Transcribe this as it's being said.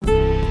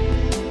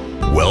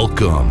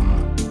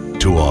Welcome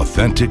to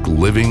Authentic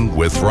Living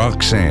with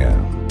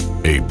Roxanne,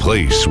 a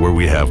place where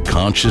we have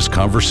conscious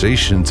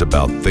conversations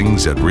about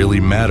things that really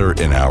matter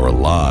in our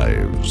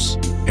lives.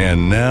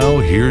 And now,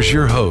 here's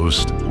your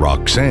host,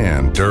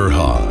 Roxanne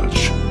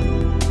Derhodge.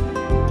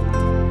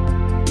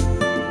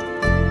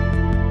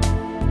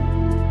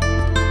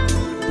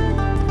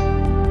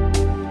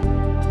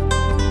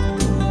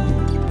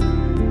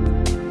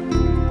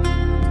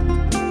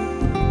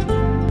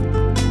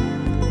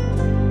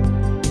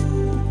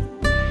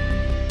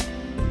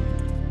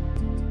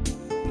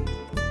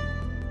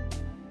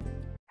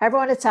 Hi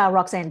everyone, it's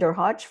Roxanne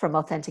Derhodge from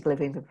Authentic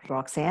Living with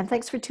Roxanne.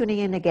 Thanks for tuning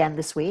in again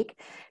this week.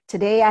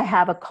 Today I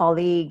have a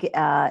colleague,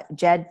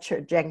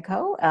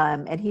 Jurchenko,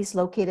 and he's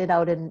located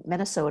out in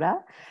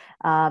Minnesota.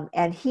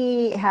 And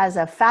he has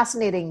a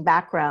fascinating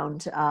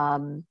background.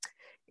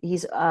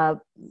 He's a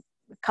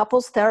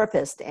couples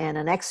therapist and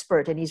an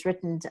expert, and he's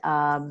written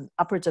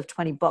upwards of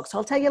 20 books. So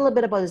I'll tell you a little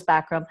bit about his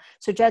background.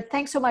 So Jed,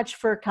 thanks so much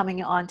for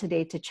coming on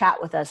today to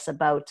chat with us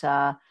about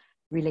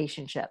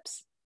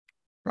relationships.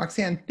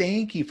 Roxanne,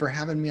 thank you for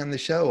having me on the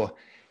show.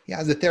 Yeah,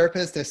 as a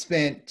therapist, I've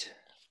spent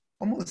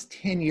almost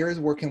 10 years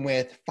working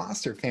with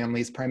foster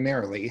families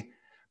primarily,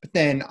 but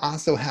then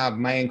also have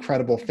my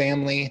incredible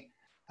family,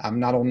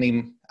 not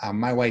only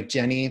my wife,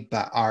 Jenny,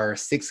 but our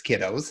 6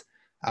 kiddos,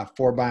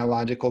 4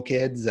 biological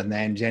kids. And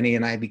then Jenny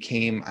and I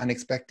became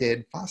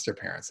unexpected foster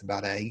parents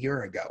about a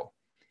year ago.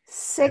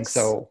 6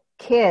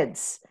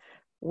 kids.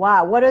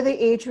 Wow. What are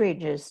the age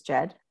ranges,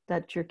 Jed,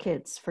 that your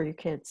kids?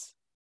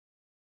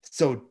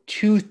 So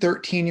 2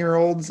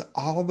 13-year-olds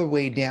all the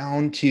way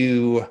down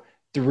to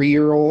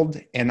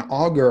 3-year-old and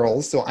all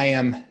girls. So I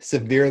am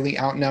severely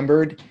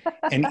outnumbered.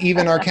 And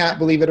even our cat,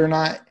 believe it or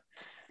not,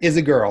 is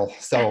a girl.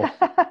 So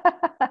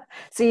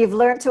you've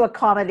learned to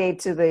accommodate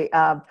to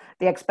the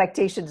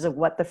expectations of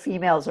what the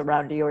females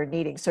around you are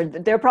needing. So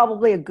they're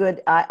probably a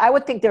good, I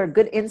would think they're a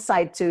good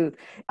insight to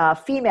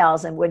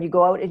females. And when you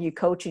go out and you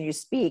coach and you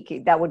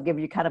speak, that would give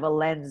you kind of a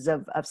lens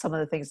of some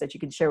of the things that you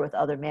can share with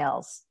other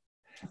males.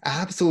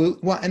 Absolutely.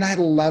 Well, and I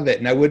love it.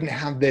 And I wouldn't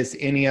have this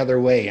any other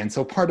way. And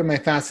so part of my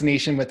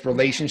fascination with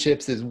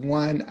relationships is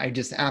 1, I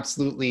just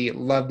absolutely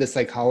love the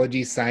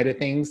psychology side of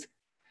things.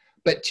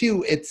 But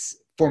 2, it's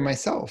for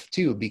myself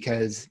too,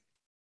 because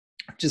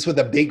just with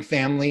a big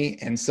family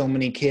and so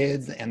many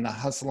kids and the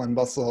hustle and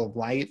bustle of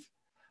life,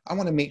 I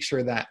want to make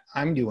sure that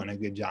I'm doing a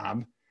good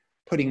job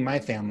putting my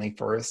family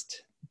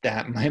first,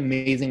 that my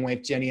amazing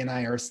wife, Jenny, and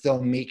I are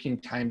still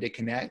making time to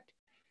connect.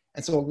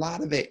 And so a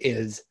lot of it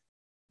is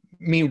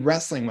me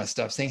wrestling with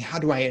stuff, saying, how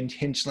do I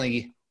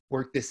intentionally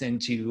work this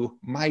into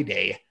my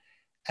day?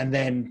 And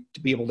then to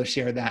be able to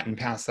share that and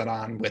pass that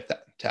on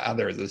to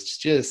others. It's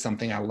just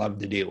something I love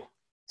to do.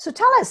 So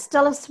tell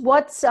us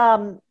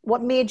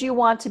what made you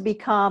want to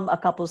become a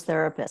couples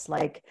therapist?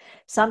 Like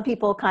some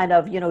people kind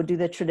of, do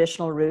the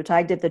traditional route.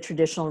 I did the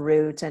traditional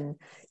route and,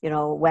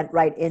 went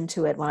right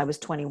into it when I was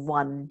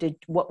 21.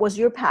 What was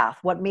your path?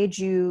 What made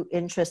you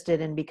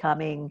interested in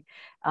becoming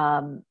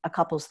a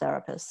couples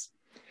therapist?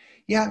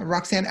 Yeah,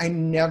 Roxanne, I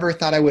never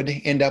thought I would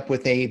end up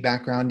with a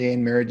background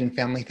in marriage and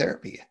family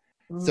therapy.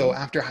 So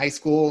after high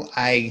school,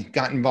 I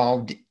got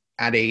involved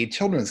at a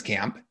children's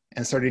camp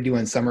and started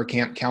doing summer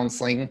camp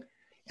counseling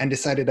and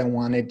decided I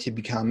wanted to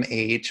become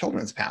a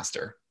children's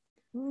pastor.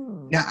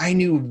 Now, I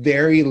knew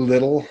very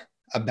little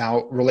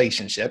about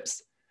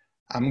relationships.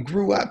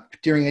 Grew up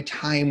during a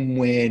time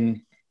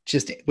when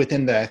just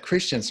within the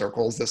Christian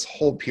circles, this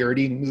whole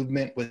purity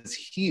movement was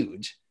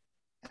huge.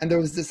 And there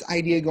was this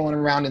idea going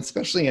around,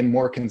 especially in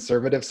more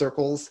conservative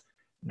circles,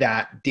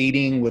 that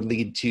dating would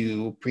lead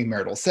to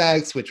premarital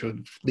sex, which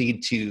would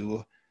lead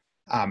to,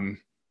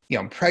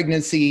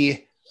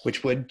 pregnancy,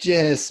 which would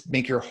just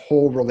make your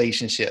whole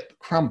relationship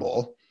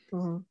crumble.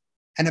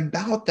 And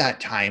about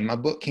that time, a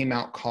book came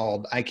out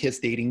called I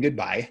Kissed Dating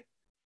Goodbye.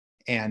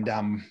 And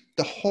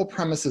the whole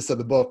premises of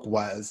the book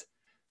was,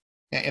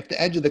 if the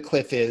edge of the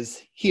cliff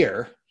is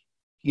here,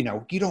 you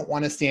don't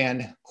want to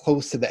stand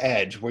close to the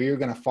edge where you're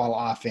going to fall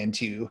off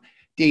into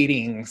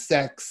dating,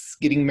 sex,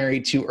 getting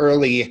married too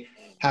early,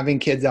 having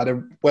kids out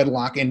of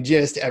wedlock, and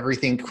just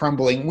everything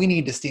crumbling. We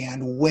need to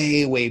stand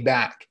way, way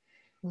back.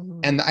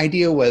 And the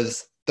idea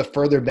was the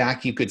further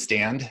back you could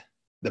stand,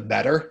 the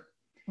better.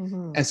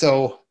 And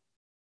so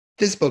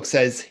this book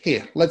says,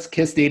 hey, let's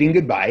kiss dating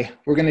goodbye.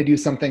 We're going to do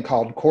something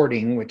called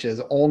courting, which is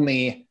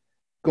only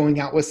going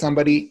out with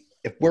somebody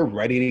if we're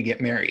ready to get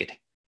married.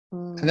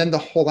 And then the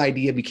whole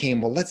idea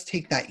became, well, let's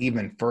take that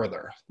even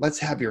further. Let's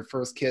have your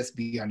first kiss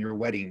be on your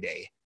wedding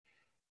day.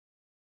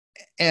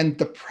 And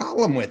the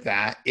problem with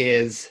that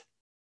is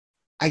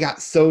I got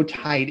so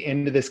tied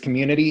into this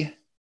community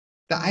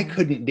that I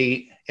couldn't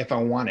date if I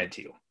wanted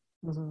to.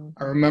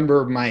 I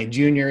remember my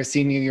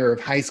senior year of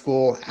high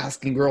school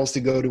asking girls to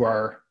go to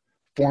our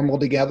formal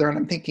together. And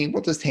I'm thinking,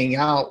 we'll just hang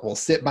out. We'll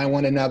sit by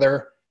one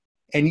another.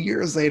 And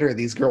years later,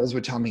 these girls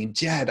would tell me,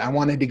 Jed, I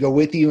wanted to go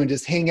with you and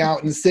just hang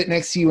out and sit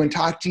next to you and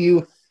talk to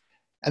you.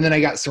 And then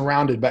I got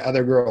surrounded by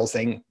other girls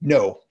saying,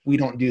 no, we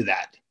don't do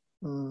that.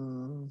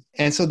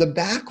 And so the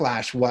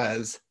backlash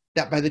was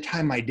that by the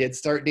time I did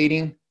start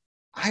dating,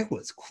 I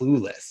was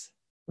clueless.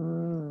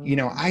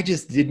 Mm. I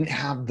just didn't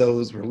have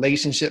those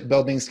relationship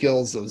building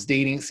skills, those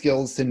dating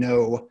skills to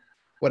know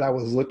what I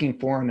was looking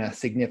for in a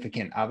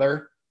significant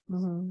other.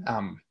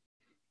 Mm-hmm.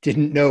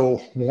 Didn't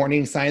know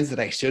warning signs that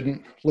I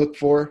shouldn't look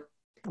for.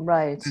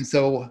 Right. And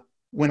so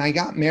when I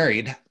got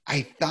married,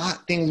 I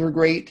thought things were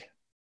great,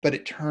 but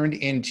it turned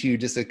into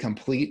just a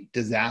complete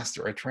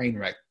disaster, a train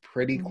wreck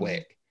pretty Mm-hmm.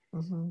 quick.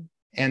 Mm-hmm.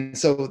 And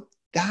so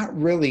that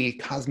really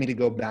caused me to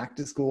go back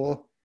to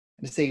school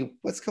and to say,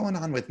 what's going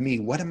on with me?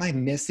 What am I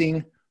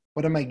missing?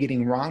 What am I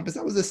getting wrong? Because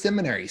I was a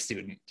seminary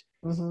student.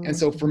 Mm-hmm. And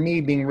so for me,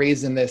 being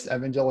raised in this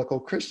evangelical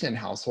Christian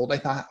household, I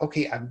thought,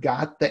 okay, I've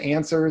got the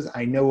answers.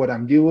 I know what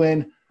I'm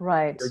doing.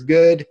 Right. We're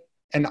good.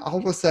 And all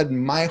of a sudden,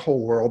 my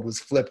whole world was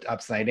flipped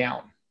upside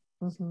down.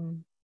 Mm-hmm.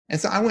 And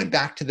so I went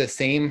back to the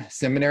same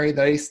seminary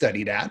that I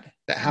studied at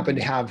that happened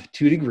to have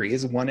 2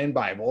 degrees, one in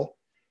Bible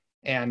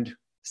and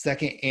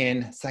second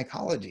in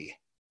psychology.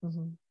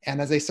 Mm-hmm.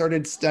 And as I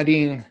started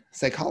studying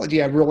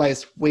psychology, I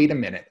realized, wait a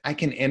minute, I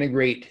can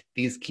integrate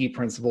these key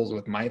principles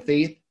with my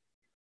faith.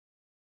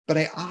 But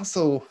I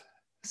also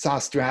saw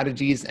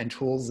strategies and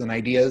tools and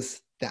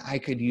ideas that I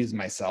could use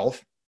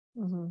myself.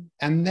 Mm-hmm.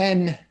 And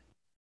then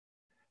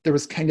there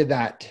was kind of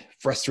that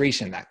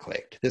frustration that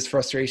clicked, this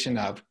frustration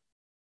of,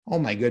 oh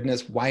my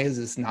goodness, why is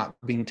this not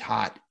being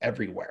taught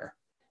everywhere?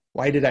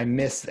 Why did I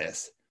miss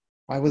this?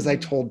 Why was I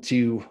told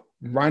to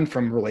run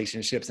from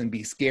relationships and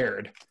be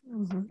scared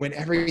when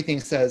everything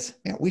says,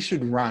 yeah, we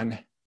should run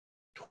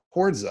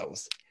towards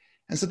those?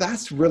 And so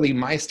that's really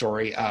my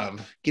story of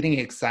getting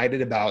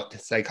excited about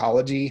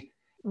psychology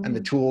and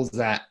the tools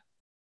that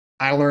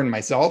I learned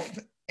myself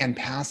and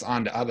pass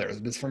on to others.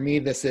 Because for me,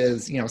 this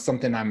is,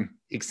 something I'm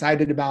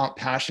excited about,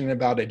 passionate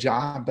about, a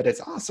job, but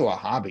it's also a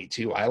hobby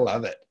too. I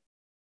love it.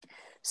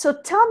 So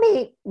tell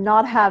me,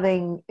 not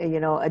having,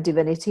 a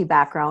divinity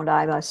background,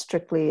 I'm a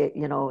strictly,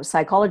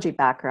 psychology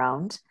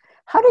background.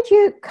 How did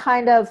you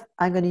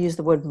I'm going to use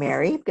the word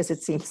marry because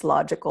it seems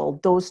logical,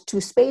 those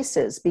two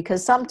spaces?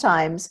 Because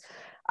sometimes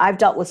I've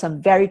dealt with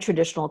some very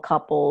traditional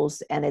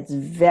couples and it's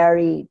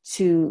very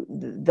to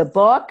the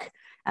book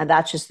and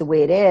that's just the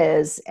way it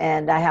is.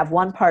 And I have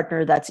one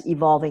partner that's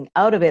evolving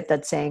out of it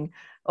that's saying,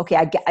 okay,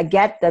 I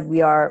get that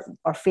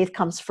our faith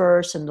comes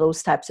first and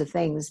those types of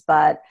things,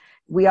 but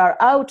we are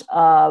out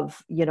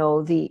of,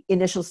 the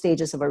initial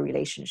stages of a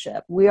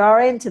relationship. We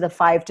are into the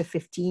 5 to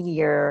 15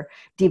 year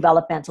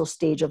developmental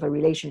stage of a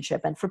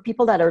relationship. And for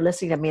people that are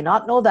listening that may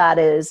not know that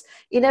is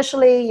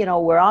initially,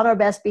 we're on our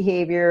best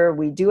behavior.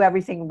 We do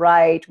everything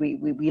right. We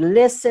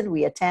listen,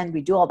 we attend,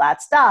 we do all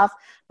that stuff.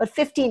 But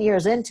 15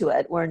 years into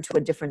it, we're into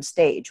a different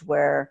stage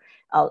where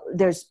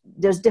there's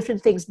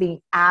different things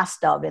being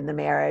asked of in the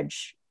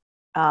marriage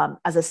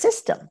as a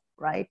system,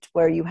 right?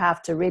 Where you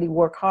have to really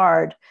work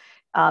hard.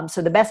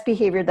 So the best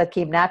behavior that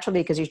came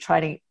naturally because you're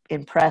trying to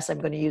impress, I'm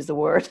going to use the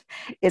word,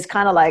 is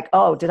kind of like,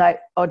 did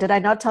I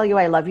not tell you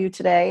I love you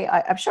today?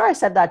 I'm sure I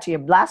said that to you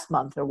last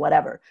month or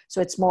whatever.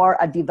 So it's more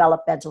a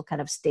developmental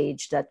kind of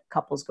stage that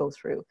couples go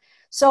through.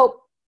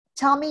 So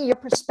tell me your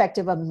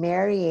perspective of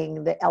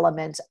marrying the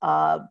element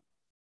of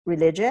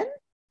religion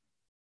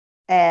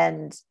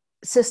and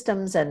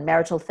systems and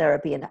marital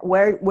therapy, and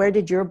where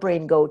did your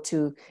brain go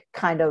to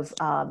kind of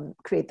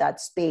create that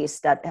space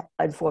that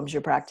informs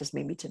your practice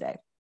maybe today?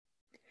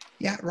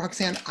 Yeah,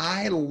 Roxanne,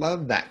 I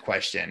love that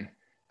question.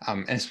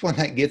 And it's one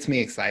that gets me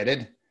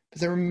excited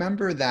because I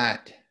remember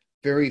that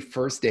very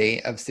first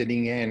day of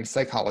sitting in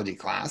psychology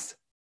class,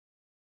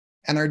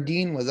 and our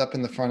dean was up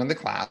in the front of the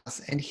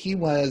class, and he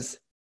was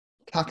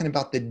talking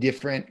about the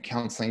different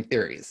counseling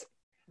theories.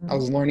 I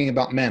was learning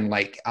about men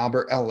like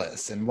Albert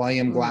Ellis and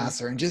William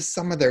Glasser and just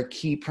some of their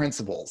key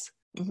principles.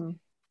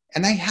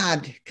 And I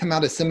had come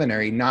out of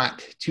seminary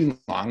not too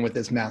long with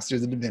this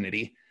master's of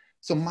divinity.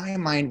 So my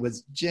mind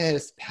was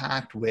just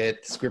packed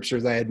with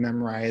scriptures I had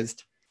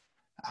memorized,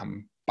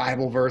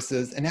 Bible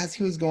verses. And as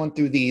he was going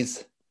through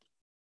these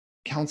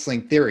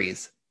counseling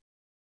theories,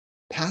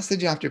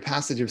 passage after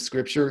passage of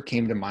scripture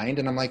came to mind.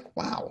 And I'm like,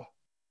 wow,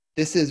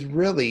 this is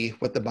really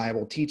what the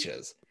Bible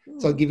teaches.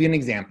 So I'll give you an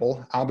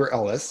example. Albert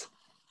Ellis,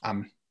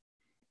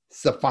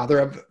 is the father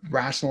of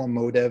rational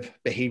emotive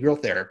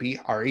behavioral therapy,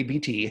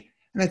 REBT,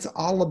 and it's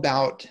all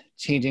about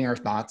changing our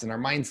thoughts and our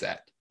mindset.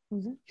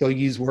 He'll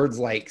use words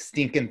like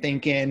stinking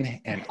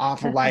thinking and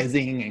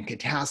awfulizing and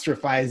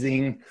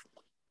catastrophizing.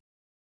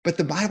 But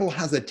the Bible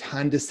has a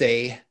ton to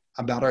say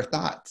about our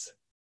thoughts.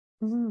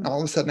 And all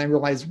of a sudden I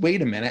realized,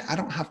 wait a minute, I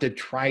don't have to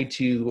try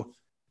to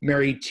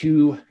marry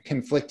two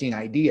conflicting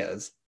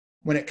ideas.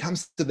 When it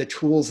comes to the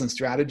tools and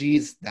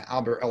strategies that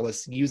Albert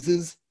Ellis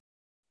uses,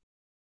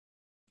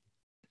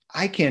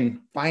 I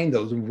can find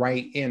those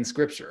right in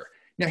scripture.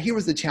 Now, here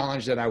was the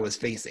challenge that I was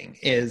facing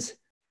is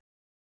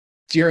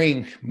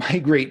during my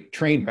great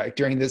train wreck,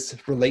 during this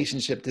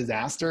relationship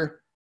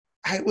disaster,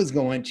 I was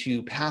going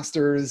to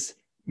pastors,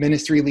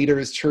 ministry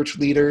leaders, church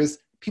leaders,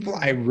 people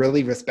I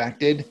really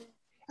respected,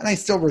 and I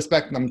still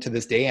respect them to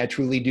this day. I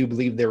truly do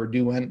believe they were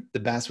doing the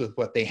best with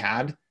what they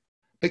had,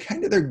 but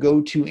kind of their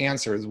go-to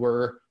answers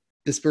were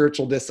the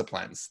spiritual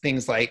disciplines,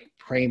 things like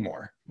pray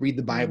more, read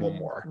the Bible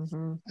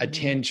more,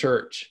 attend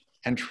church,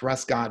 and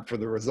trust God for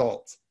the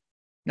results.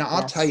 Now,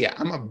 I'll tell you,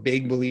 I'm a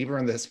big believer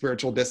in the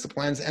spiritual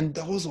disciplines, and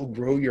those will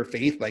grow your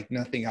faith like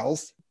nothing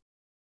else,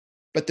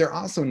 but they're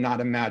also not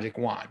a magic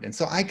wand. And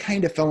so I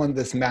kind of fell into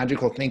this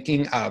magical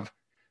thinking of,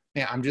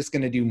 man, I'm just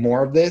going to do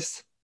more of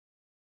this,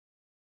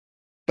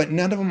 but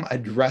none of them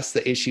addressed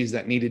the issues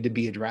that needed to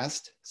be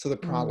addressed. So the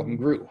problem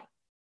grew.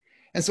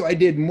 And so I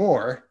did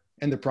more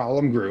and the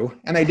problem grew,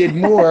 and I did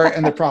more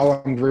and the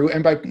problem grew.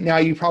 And by now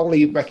you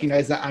probably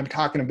recognize that I'm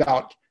talking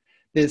about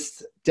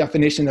this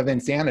definition of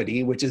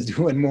insanity, which is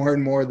doing more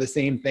and more of the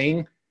same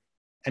thing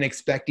and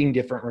expecting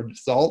different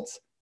results.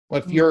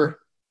 Well, if you're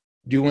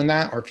doing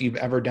that, or if you've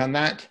ever done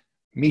that,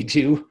 me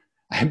too.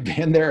 I've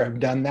been there, I've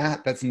done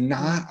that. That's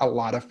not a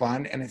lot of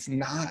fun, and it's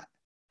not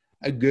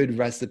a good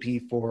recipe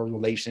for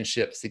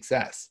relationship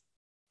success.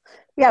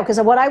 Yeah, because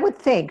what I would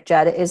think,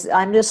 Jed, is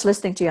I'm just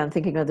listening to you. I'm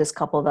thinking of this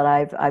couple that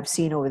I've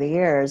seen over the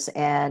years,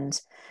 and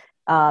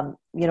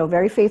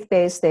very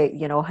faith-based. They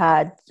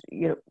had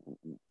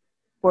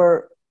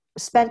were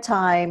spent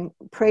time,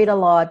 prayed a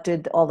lot,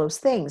 did all those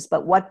things.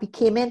 But what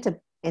came into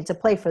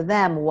play for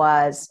them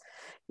was,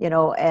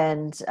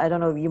 and I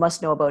don't know, you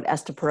must know about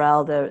Esther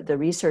Perel, the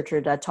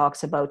researcher that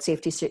talks about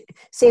safety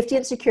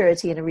and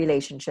security in a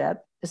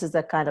relationship. This is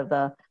the kind of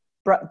the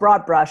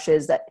broad brush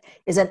is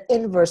an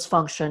inverse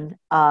function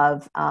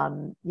of,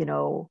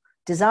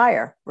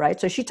 desire, right?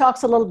 So she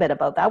talks a little bit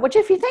about that, which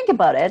if you think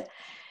about it,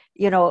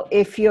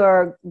 if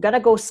you're going to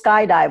go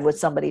skydive with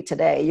somebody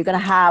today, you're going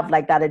to have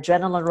like that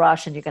adrenaline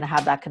rush and you're going to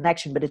have that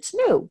connection, but it's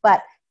new.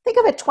 But think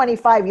of it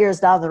 25 years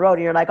down the road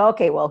and you're like,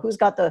 okay, well, who's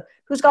got the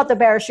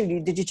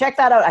parachute? Did you check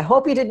that out? I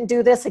hope you didn't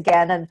do this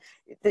again. And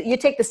you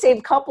take the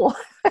same couple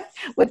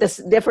with this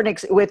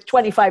with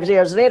 25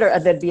 years later,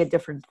 and there'd be a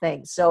different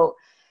thing. So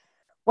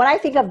when I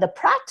think of the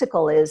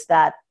practical is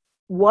that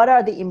what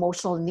are the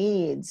emotional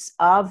needs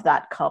of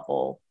that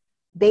couple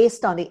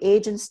based on the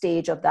age and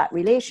stage of that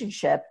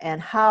relationship,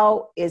 and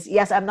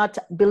I'm not,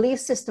 belief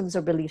systems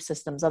are belief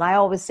systems. And I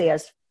always say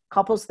as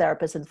couples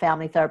therapist and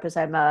family therapist,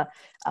 I'm a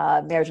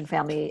marriage and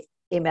family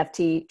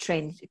MFT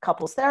trained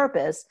couples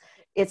therapist.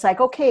 It's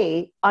like,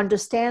 okay,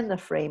 understand the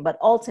frame, but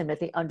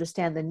ultimately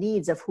understand the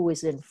needs of who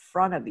is in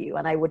front of you.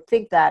 And I would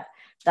think that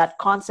that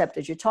concept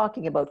that you're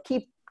talking about,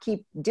 keep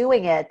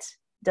doing it,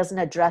 doesn't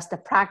address the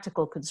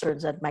practical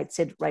concerns that might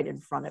sit right in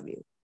front of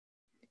you.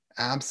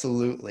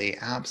 Absolutely.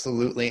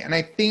 Absolutely. And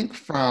I think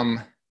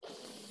from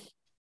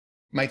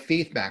my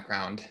faith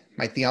background,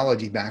 my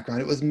theology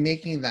background, it was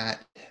making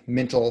that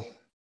mental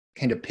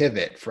kind of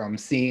pivot from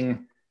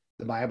seeing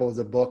the Bible as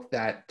a book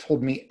that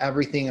told me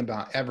everything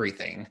about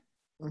everything.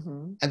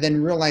 And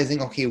then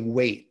realizing, okay,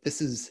 wait,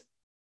 this is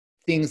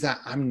things that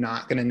I'm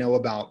not going to know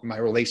about my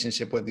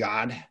relationship with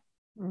God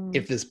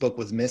if this book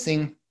was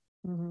missing.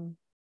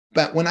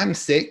 But when I'm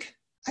sick,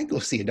 I go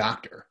see a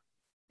doctor.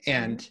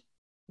 And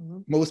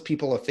most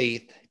people of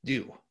faith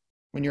do.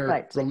 When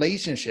your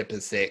relationship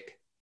is sick,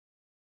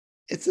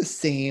 it's the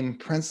same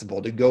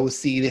principle to go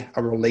see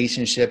a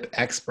relationship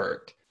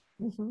expert.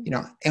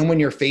 And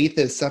when your faith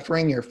is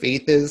suffering, your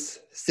faith is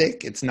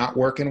sick, it's not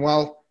working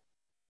well,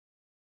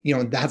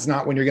 that's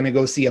not when you're going to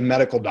go see a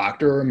medical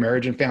doctor or a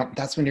marriage and family.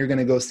 That's when you're going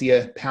to go see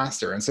a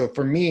pastor. And so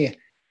for me, it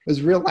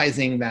was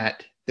realizing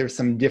that there's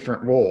some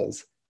different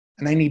roles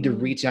and I need to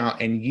reach out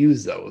and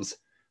use those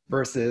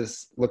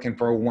versus looking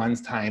for a one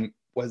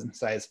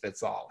size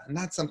fits all. And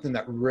that's something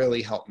that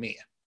really helped me.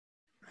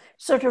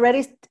 So to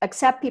really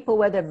accept people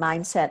where their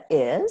mindset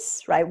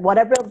is, right?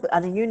 Whatever, I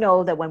mean,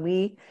 that when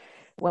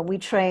we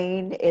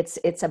train,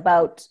 it's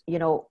about,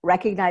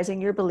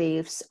 recognizing your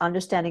beliefs,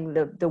 understanding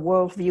the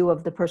worldview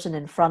of the person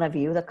in front of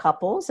you, the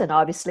couples. And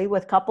obviously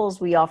with couples,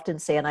 we often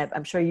say, and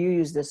I'm sure you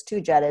use this too,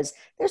 Jed, is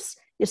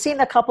you're seeing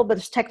a couple, but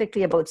there's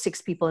technically about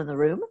 6 people in the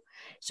room.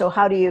 So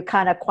how do you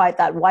kind of quiet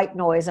that white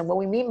noise? And what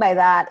we mean by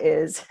that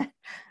is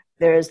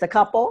there's the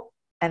couple,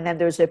 and then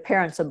there's their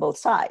parents on both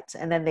sides.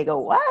 And then they go,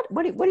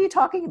 what are you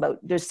talking about?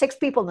 There's 6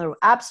 people in the room.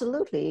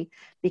 Absolutely.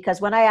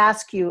 Because when I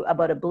ask you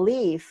about a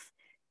belief,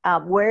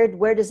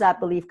 where does that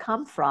belief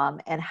come from?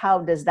 And how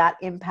does that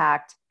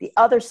impact the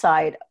other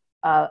side,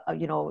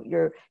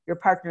 your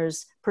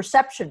partner's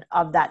perception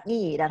of that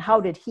need? And how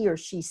did he or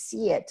she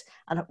see it?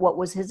 And what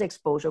was his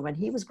exposure when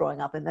he was growing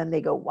up? And then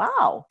they go,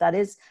 wow, that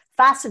is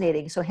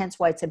fascinating. So hence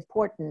why it's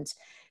important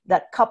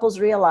that couples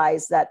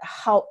realize that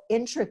how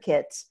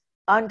intricate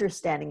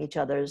understanding each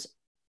other's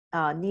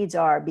needs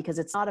are, because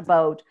it's not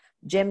about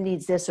Jim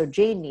needs this or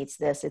Jane needs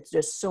this. It's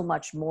just so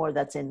much more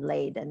that's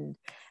inlaid. And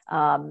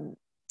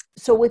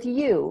so with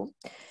you,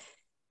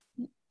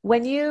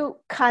 when you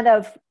kind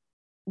of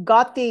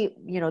got the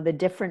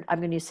different, I'm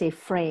going to say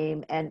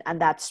frame and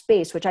that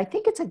space, which I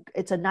think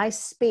it's a nice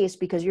space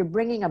because you're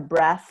bringing a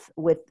breath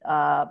with,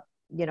 of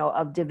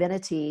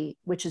divinity,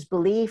 which is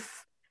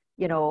belief,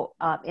 in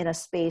a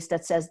space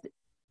that says,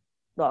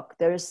 look,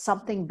 there is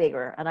something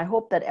bigger. And I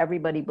hope that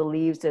everybody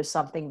believes there's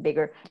something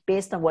bigger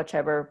based on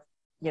whichever,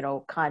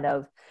 kind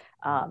of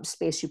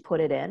space you put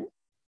it in.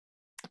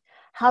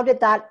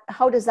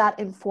 how does that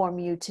inform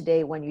you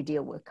today when you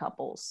deal with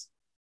couples?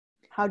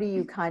 How do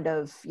you kind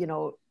of,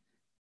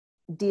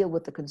 deal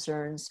with the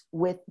concerns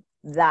with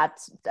that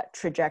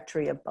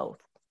trajectory of both?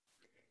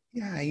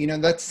 Yeah,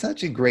 that's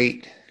such a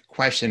great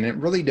question. It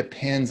really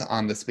depends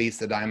on the space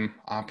that I'm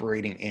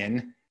operating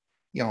in.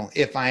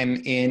 If I'm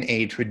in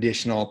a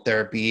traditional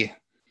therapy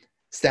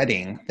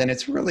setting, then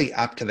it's really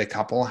up to the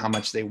couple how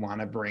much they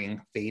want to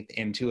bring faith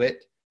into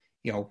it.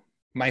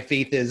 My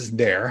faith is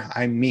there.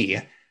 I'm me.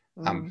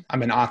 I'm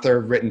an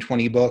author, I've written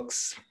 20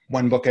 books.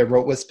 One book I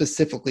wrote was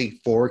specifically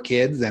for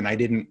kids, and I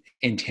didn't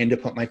intend to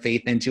put my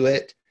faith into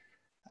it.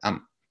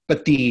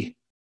 But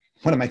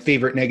one of my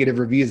favorite negative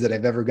reviews that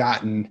I've ever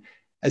gotten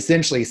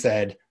essentially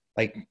said,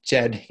 like,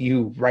 Jed,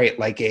 you write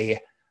like a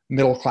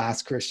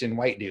middle-class Christian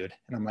white dude.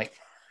 And I'm like,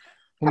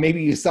 well,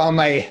 maybe you saw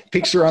my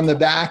picture on the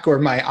back or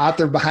my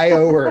author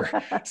bio or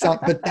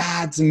something, but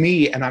that's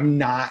me, and I'm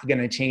not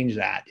going to change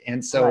that.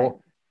 And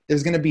so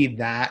there's going to be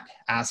that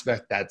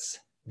aspect that's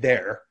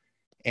there,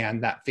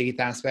 and that faith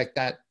aspect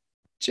that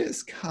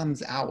just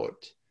comes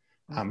out.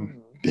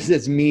 This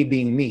is me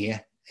being me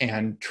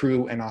and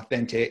true and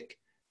authentic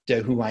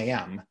to who I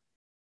am.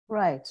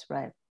 Right.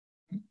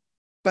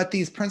 But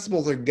these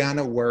principles are going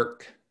to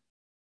work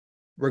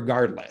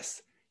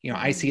regardless.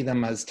 I see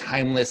them as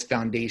timeless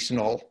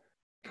foundational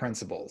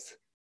principles.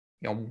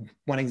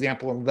 One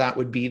example of that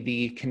would be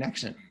the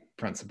connection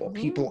principle.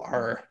 People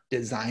are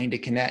designed to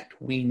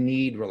connect. We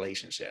need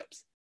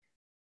relationships.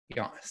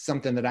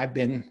 Something that I've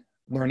been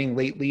learning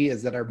lately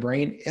is that our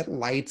brain, it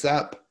lights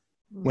up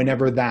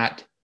whenever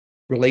that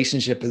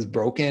relationship is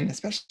broken,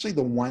 especially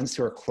the ones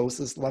who are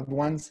closest loved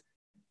ones,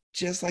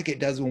 just like it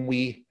does when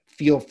we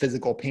feel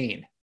physical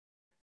pain.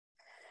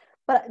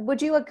 But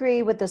would you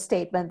agree with the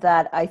statement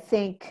that I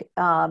think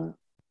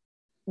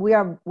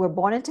we're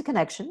born into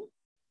connection,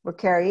 we're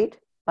carried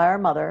by our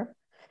mother,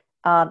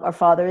 our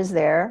father is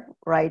there,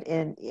 right,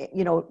 in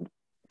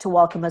to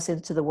welcome us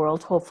into the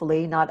world,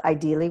 hopefully, not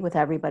ideally with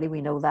everybody,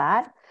 we know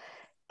that.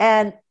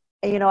 And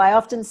I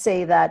often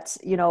say that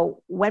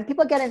when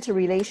people get into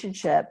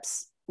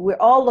relationships, we're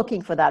all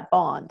looking for that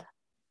bond.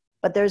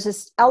 But there's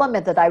this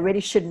element that I really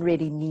shouldn't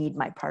really need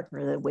my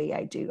partner the way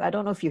I do. I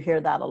don't know if you hear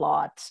that a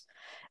lot.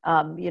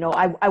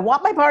 I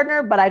want my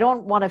partner, but I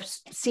don't want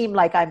to seem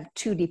like I'm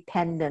too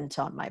dependent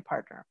on my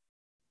partner.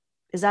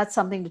 Is that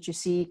something that you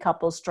see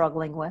couples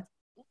struggling with?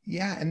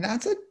 Yeah, and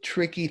that's a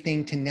tricky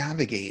thing to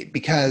navigate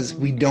because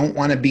we don't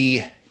want to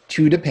be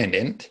too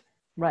dependent.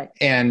 Right.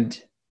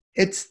 And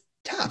it's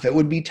tough. It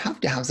would be tough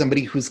to have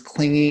somebody who's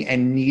clingy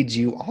and needs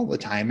you all the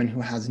time and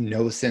who has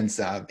no sense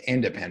of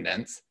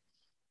independence.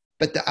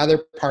 But the other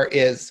part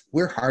is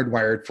we're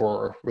hardwired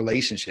for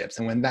relationships.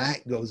 And when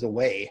that goes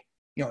away,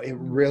 it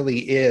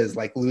really is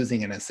like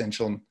losing an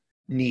essential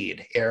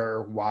need: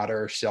 air,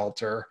 water,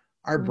 shelter.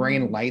 Our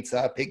brain lights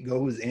up. It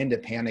goes into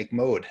panic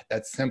mode.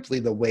 That's simply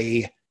the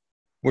way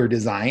we're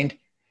designed.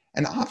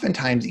 And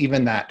oftentimes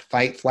even that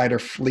fight, flight, or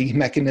flee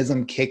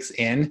mechanism kicks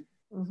in,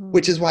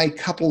 which is why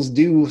couples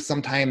do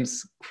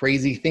sometimes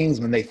crazy things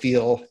when they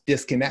feel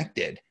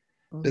disconnected,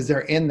 because they're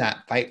in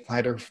that fight,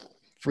 flight, or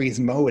freeze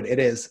mode. It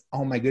is,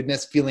 oh my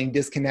goodness, feeling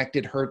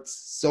disconnected hurts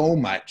so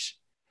much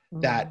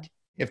that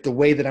if the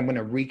way that I'm going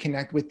to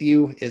reconnect with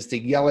you is to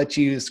yell at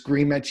you,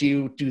 scream at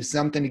you, do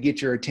something to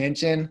get your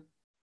attention,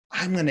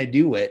 I'm going to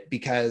do it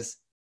because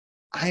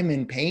I'm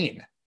in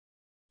pain.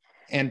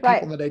 And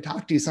people that I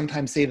talk to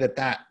sometimes say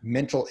that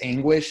mental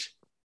anguish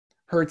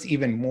hurts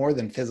even more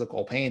than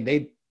physical pain.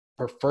 They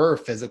prefer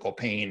physical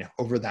pain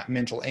over that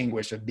mental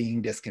anguish of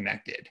being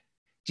disconnected.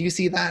 Do you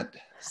see that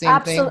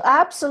same thing?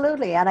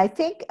 Absolutely. And I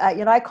think,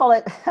 I call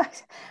it,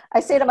 I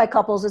say to my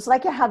couples, it's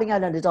like you're having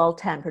an adult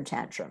temper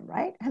tantrum,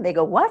 right? And they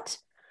go, what?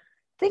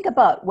 Think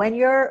about when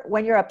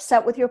you're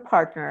upset with your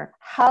partner,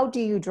 how do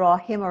you draw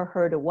him or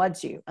her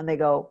towards you? And they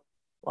go,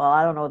 well,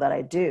 I don't know that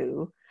I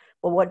do.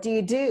 Well, what do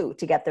you do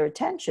to get their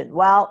attention?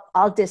 Well,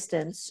 I'll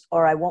distance,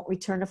 or I won't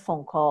return a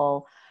phone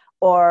call.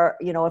 Or,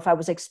 if I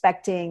was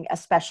expecting a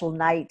special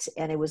night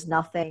and it was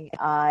nothing,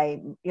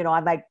 I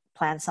might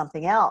plan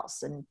something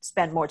else and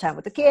spend more time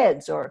with the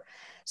kids.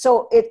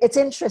 So it's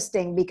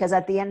interesting because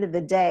at the end of the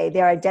day,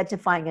 they're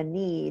identifying a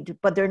need,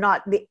 but they're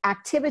not, the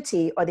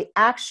activity or the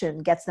action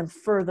gets them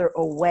further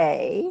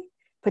away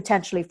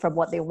potentially from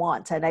what they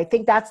want. And I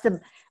think that's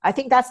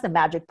the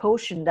magic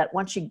potion, that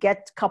once you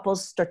get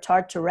couples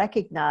start to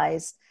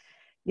recognize,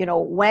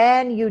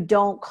 when you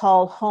don't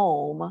call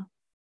home,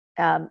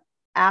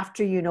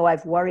 after,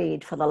 I've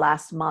worried for the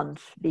last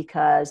month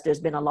because there's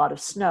been a lot of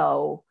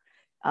snow,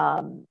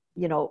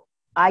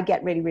 I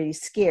get really, really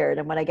scared.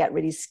 And when I get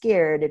really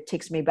scared, it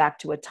takes me back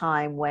to a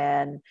time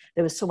when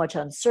there was so much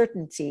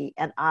uncertainty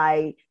and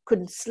I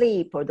couldn't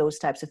sleep, or those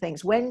types of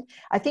things. When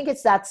I think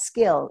it's that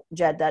skill,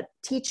 Jed, that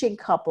teaching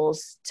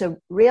couples to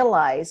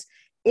realize,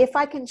 if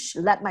I can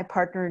let my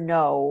partner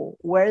know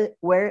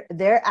where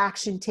their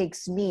action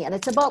takes me, and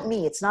it's about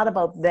me, it's not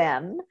about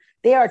them.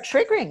 They are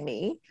triggering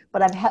me,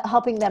 but I'm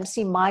helping them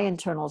see my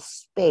internal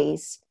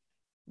space.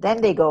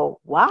 Then they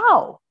go,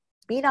 wow,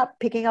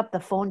 picking up the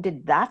phone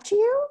did that to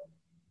you?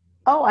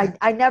 Oh,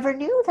 I never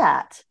knew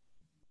that.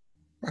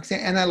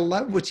 Roxanne, and I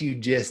love what you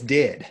just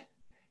did,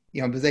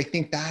 because I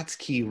think that's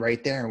key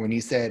right there when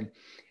you said,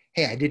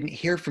 hey, I didn't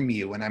hear from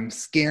you and I'm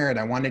scared.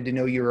 I wanted to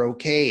know you're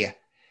okay.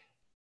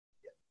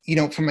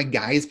 From a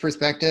guy's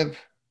perspective,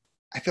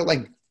 I feel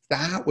like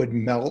that would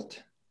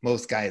melt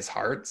most guys'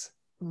 hearts.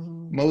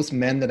 Mm-hmm. Most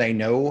men that I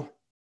know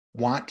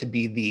want to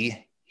be the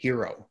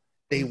hero.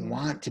 They Mm-hmm.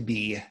 want to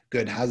be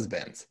good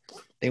husbands.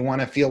 They want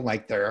to feel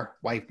like their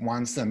wife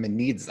wants them and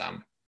needs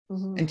them.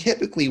 Mm-hmm. And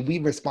typically we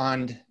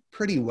respond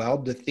pretty well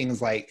to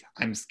things like,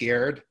 I'm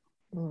scared.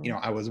 Mm.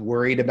 I was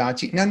worried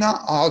about you. No,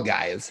 not all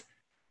guys.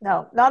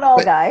 No, not all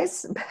But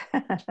guys.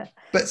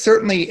 but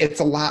certainly it's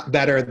a lot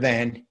better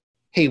than,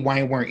 hey,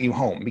 why weren't you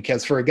home?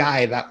 Because for a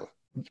guy,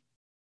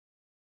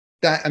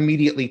 that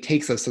immediately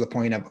takes us to the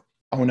point of,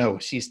 oh no,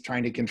 she's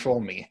trying to control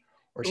me,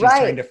 or she's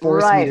trying to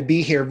force me to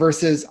be here,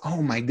 versus,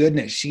 oh my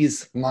goodness,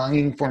 she's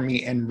longing for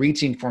me and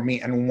reaching for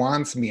me and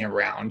wants me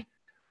around,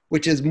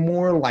 which is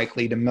more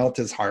likely to melt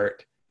his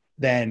heart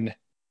than,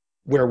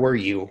 where were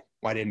you?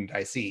 Why didn't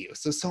I see you?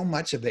 So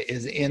much of it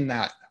is in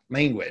that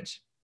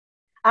language.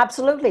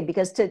 Absolutely,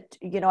 because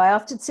I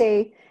often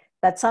say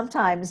that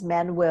sometimes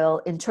men will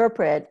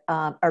interpret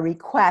a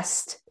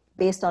request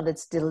based on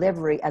its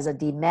delivery as a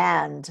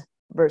demand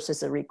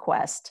versus a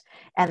request.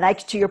 And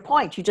like, to your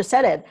point, you just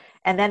said it.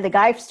 And then the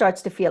guy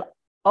starts to feel,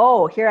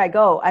 oh, here I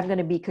go. I'm going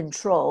to be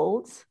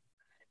controlled.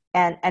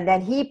 And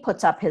then he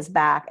puts up his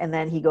back and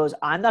then he goes,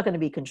 I'm not going to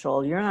be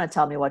controlled. You're not going to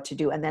tell me what to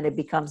do. And then it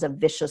becomes a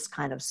vicious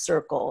kind of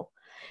circle.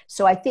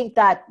 So I think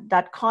that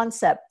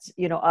concept,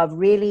 of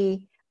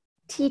really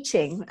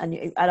teaching,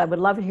 and I would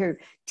love to hear,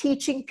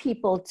 teaching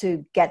people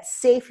to get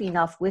safe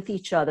enough with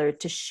each other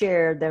to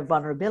share their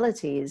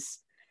vulnerabilities,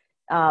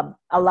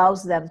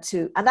 allows them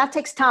to, and that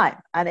takes time,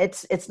 and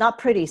it's not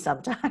pretty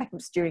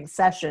sometimes during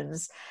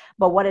sessions,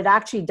 but what it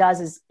actually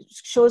does is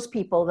shows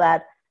people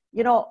that,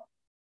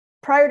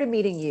 prior to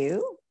meeting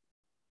you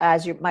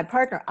as my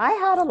partner, I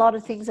had a lot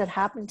of things that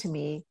happened to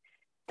me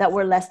that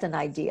were less than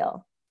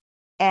ideal.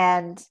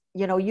 And,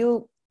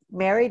 you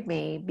married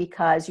me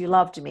because you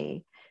loved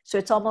me. So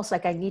it's almost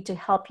like I need to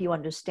help you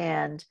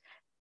understand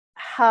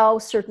how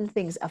certain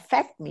things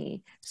affect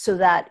me so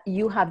that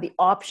you have the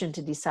option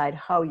to decide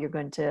how you're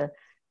going to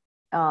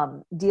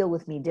deal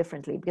with me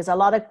differently. Because a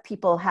lot of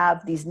people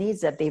have these needs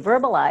that they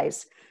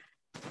verbalize,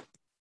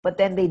 but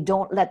then they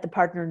don't let the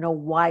partner know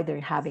why they're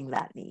having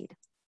that need.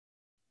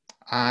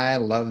 I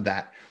love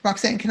that.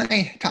 Roxanne, can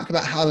I talk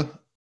about how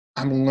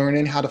I'm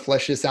learning how to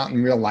flesh this out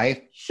in real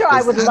life? Sure,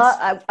 I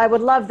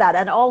would love that.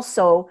 And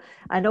also,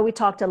 I know we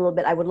talked a little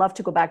bit. I would love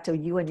to go back to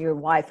you and your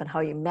wife and how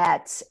you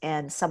met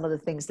and some of the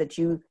things that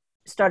you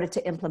started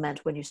to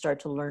implement when you started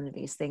to learn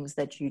these things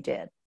that you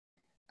did.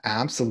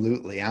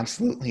 Absolutely.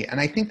 And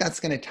I think that's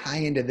going to tie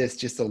into this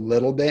just a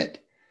little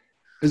bit,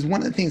 because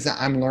one of the things that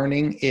I'm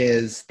learning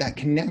is that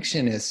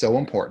connection is so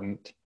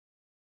important,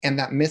 and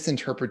that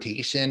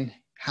misinterpretation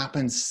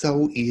happens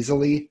so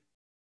easily.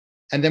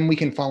 And then we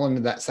can fall into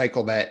that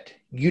cycle that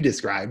you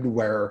described,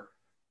 where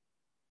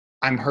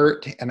I'm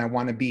hurt and I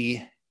want to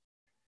be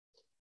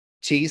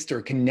chased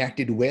or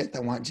connected with. I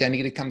want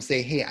Jenny to come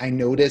say, hey, I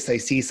notice, I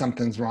see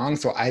something's wrong,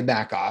 so I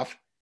back off.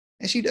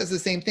 And she does the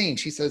same thing.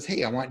 She says,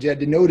 hey, I want Jed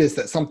to notice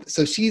that something.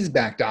 So she's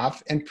backed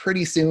off. And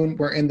pretty soon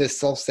we're in this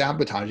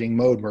self-sabotaging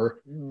mode where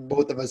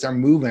both of us are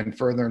moving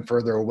further and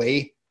further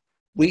away,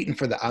 waiting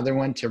for the other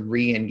one to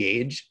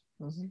re-engage.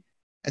 Mm-hmm.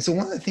 And so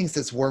one of the things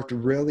that's worked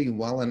really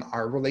well in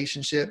our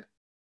relationship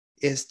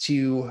is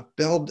to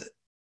build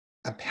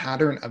a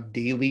pattern of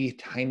daily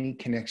tiny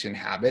connection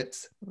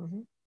habits. Mm-hmm.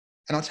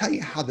 And I'll tell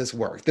you how this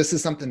worked. This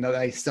is something that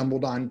I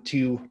stumbled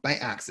onto by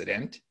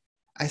accident.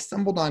 I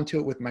stumbled onto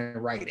it with my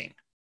writing.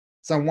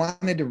 So I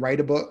wanted to write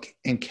a book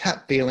and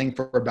kept failing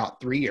for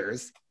about 3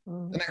 years.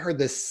 Mm-hmm. Then I heard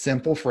this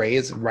simple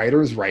phrase,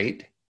 writer's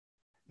right.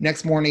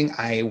 Next morning,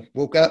 I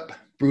woke up,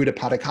 brewed a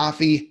pot of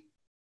coffee,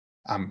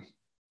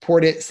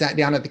 poured it, sat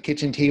down at the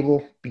kitchen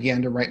table,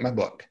 began to write my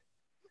book.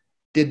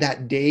 Did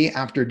that day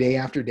after day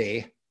after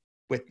day.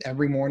 With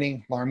every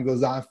morning, alarm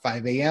goes off,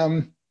 5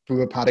 a.m.,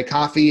 brew a pot of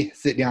coffee,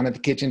 sit down at the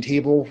kitchen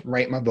table,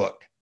 write my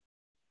book.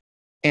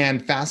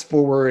 And fast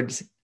forward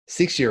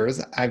 6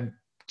 years, I'm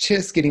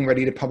just getting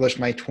ready to publish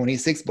my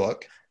 26th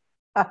book.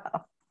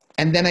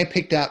 And then I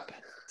picked up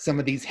some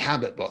of these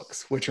habit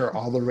books, which are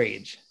all the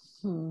rage.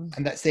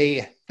 And that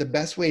say the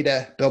best way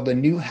to build a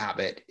new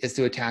habit is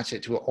to attach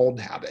it to an old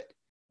habit.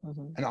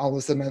 Mm-hmm. And all of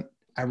a sudden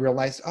I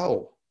realized,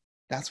 oh,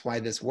 that's why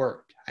this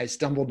worked. I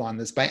stumbled on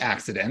this by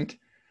accident,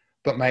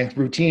 but my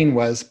routine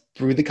was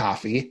brew the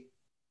coffee.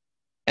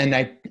 And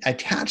I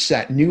attached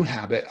that new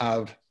habit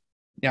of,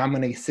 now I'm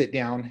going to sit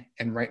down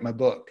and write my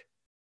book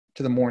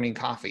to the morning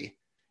coffee.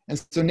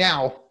 And so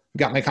now I've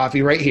got my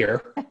coffee right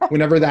here.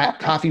 Whenever that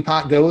coffee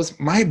pot goes,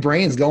 my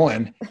brain's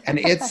going, and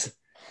it's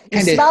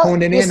kind of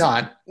honing in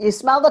on. You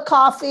smell the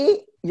coffee,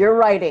 you're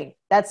writing.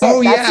 That's it.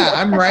 Oh, yeah,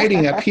 I'm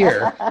writing up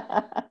here.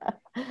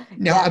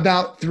 Now,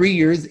 about 3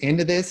 years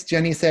into this,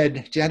 Jenny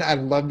said, Jed, I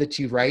love that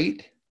you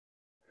write.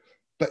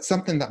 But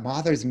something that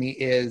bothers me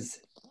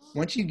is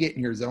once you get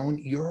in your zone,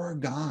 you're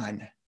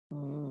gone.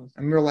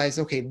 and realize,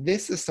 okay,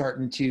 this is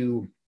starting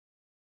to,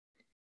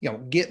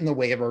 get in the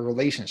way of our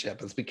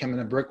relationship. It's becoming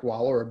a brick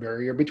wall or a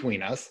barrier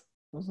between us.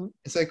 Mm-hmm.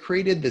 And so I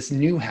created this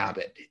new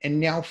habit. And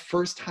now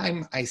first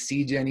time I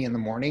see Jenny in the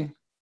morning,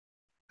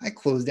 I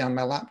close down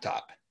my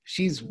laptop.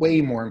 She's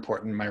way more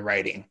important in my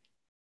writing.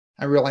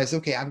 I realize,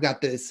 okay, I've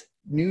got this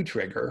new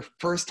trigger.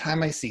 First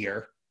time I see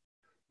her,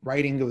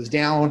 writing goes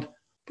down.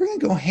 We're going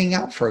to go hang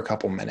out for a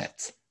couple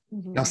minutes.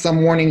 Mm-hmm. Now,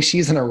 some mornings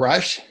she's in a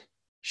rush.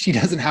 She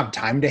doesn't have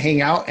time to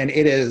hang out. And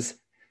it is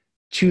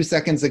 2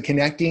 seconds of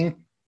connecting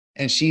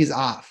and she's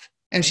off.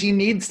 And she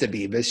needs to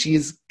be, but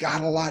she's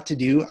got a lot to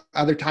do.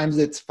 Other times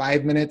it's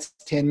 5 minutes,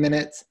 10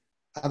 minutes.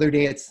 Other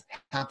day it's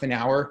half an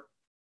hour.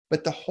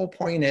 But the whole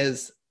point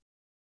is,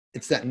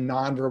 it's that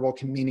nonverbal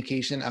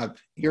communication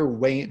of you're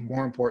way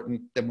more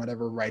important than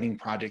whatever writing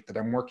project that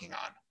I'm working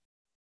on.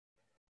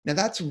 Now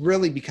that's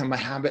really become a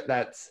habit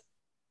that's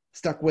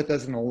stuck with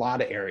us in a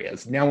lot of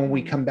areas. Now when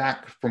we come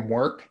back from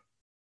work,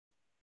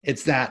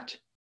 it's that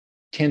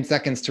 10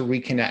 seconds to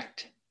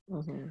reconnect.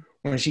 Mm-hmm.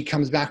 When she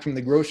comes back from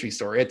the grocery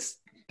store, it's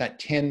that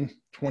 10,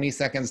 20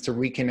 seconds to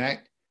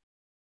reconnect.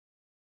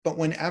 But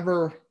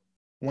whenever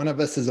one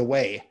of us is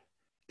away,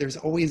 there's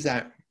always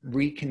that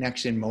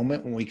reconnection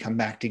moment when we come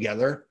back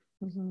together.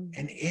 Mm-hmm.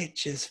 And it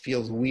just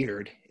feels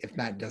weird if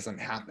that doesn't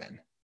happen.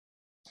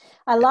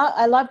 I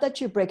love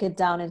that you break it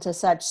down into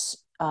such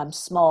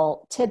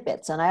small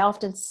tidbits. And I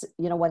often,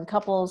 when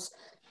couples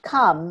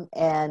come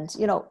and,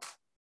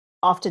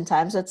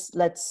 oftentimes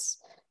let's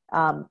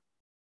kind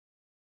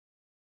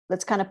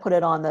of put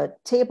it on the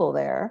table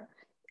there.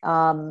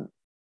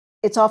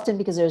 It's often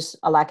because there's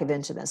a lack of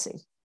intimacy,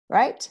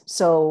 right?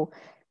 So,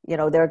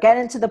 they're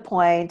getting to the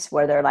point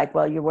where they're like,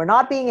 well, we're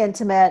not being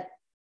intimate.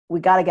 We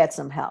got to get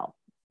some help.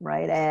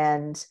 Right.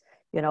 And,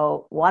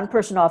 one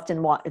person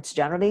often it's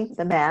generally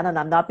the man, and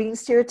I'm not being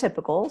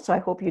stereotypical, so I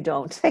hope you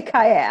don't think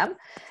I am,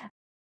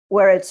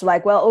 where it's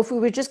like, well, if we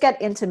would just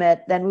get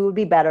intimate, then we would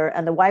be better.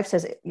 And the wife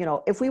says,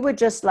 if we would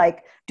just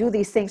like do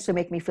these things to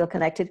make me feel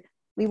connected,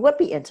 we would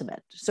be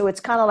intimate. So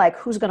it's kind of like,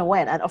 who's going to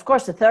win? And of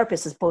course, the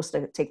therapist is supposed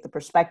to take the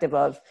perspective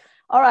of,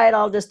 all right,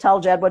 I'll just tell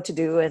Jed what to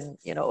do and,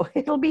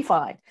 it'll be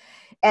fine.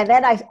 And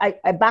then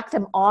I back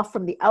them off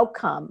from the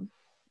outcome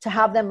to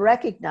have them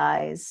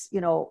recognize,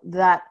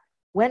 that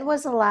when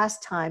was the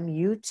last time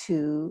you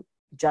two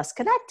just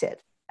connected?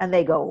 And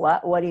they go,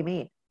 what do you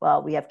mean?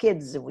 Well, we have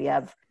kids and we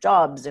have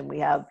jobs and we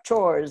have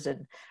chores.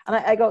 And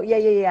I go,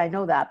 yeah, I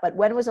know that. But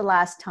when was the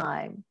last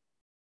time?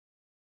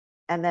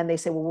 And then they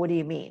say, well, what do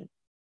you mean?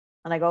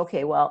 And I go,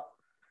 okay, well,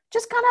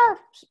 just kind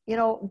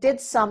of,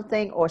 did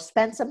something or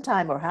spent some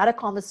time or had a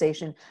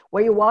conversation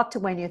where you walked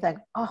away and you think,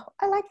 oh,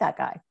 I like that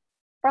guy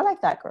or I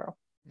like that girl.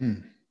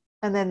 And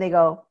then they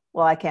go,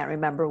 well, I can't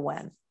remember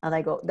when. And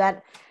I go,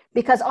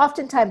 because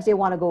oftentimes they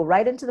want to go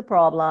right into the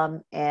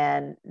problem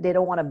and they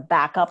don't want to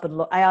back up and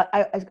look.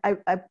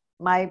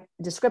 My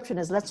description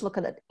is, let's look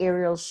at an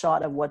aerial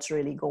shot of what's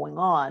really going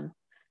on.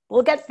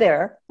 We'll get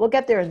there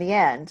in the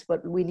end,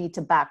 but we need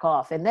to back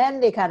off. And then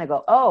they kind of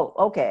go, oh,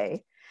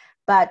 okay.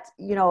 But,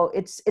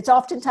 it's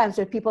oftentimes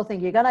where people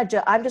think we're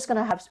just going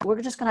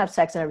to have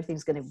sex and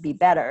everything's going to be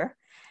better.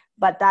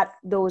 But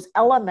those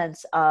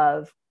elements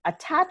of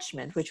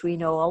attachment, which we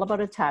know all about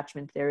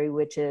attachment theory,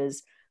 which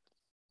is,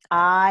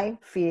 I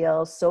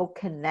feel so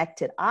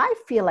connected. I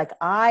feel like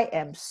I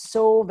am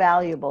so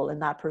valuable in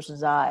that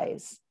person's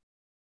eyes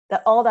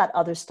that all that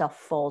other stuff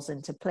falls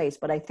into place.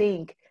 But I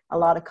think a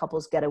lot of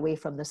couples get away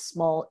from the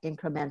small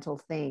incremental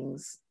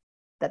things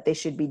that they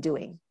should be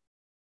doing.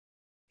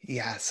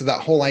 Yeah. So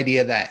that whole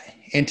idea that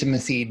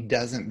intimacy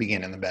doesn't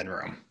begin in the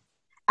bedroom.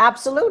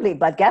 Absolutely.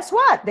 But guess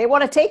what? They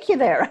want to take you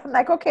there. I'm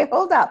like, okay,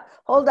 hold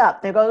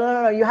up. They go,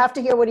 no, you have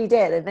to hear what he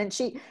did.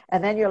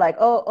 And then you're like,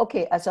 oh,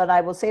 okay. So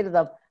I will say to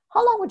them,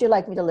 how long would you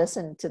like me to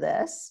listen to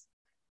this?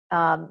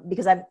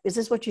 Because is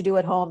this what you do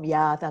at home?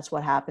 Yeah, that's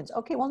what happens.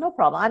 Okay, well, no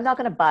problem. I'm not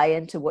going to buy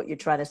into what you're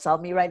trying to sell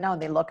me right now.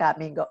 And they look at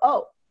me and go,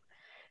 oh,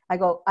 I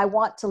go, I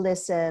want to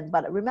listen,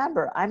 but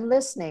remember, I'm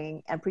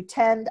listening and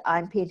pretend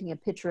I'm painting a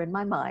picture in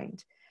my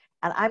mind.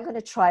 And I'm going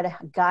to try to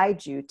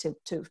guide you to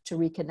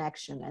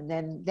reconnection.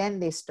 And then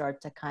they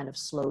start to kind of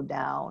slow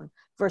down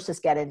versus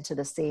get into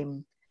the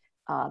same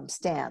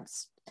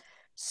stance.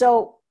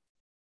 So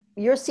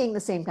you're seeing the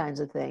same kinds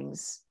of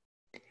things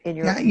in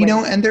your...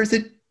 Yeah, and there's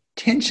a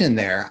tension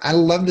there. I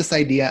love this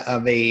idea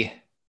of a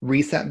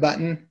reset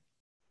button.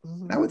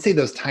 Mm-hmm. I would say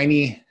those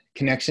tiny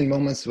connection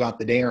moments throughout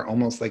the day are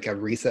almost like a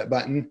reset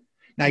button.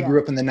 And I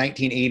grew up in the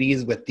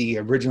 1980s with the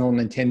original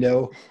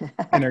Nintendo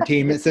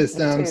entertainment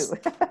systems.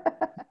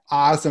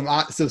 Awesome.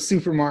 So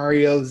Super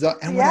Mario.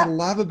 And what I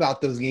love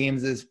about those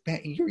games is, man,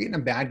 you're getting a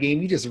bad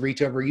game. You just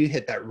reach over, you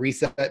hit that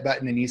reset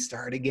button and you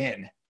start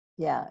again.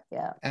 Yeah.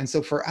 And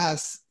so for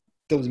us,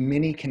 those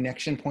mini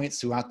connection points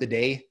throughout the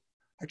day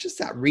are just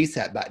that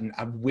reset button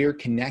of we're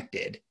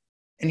connected.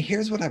 And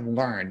here's what I've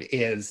learned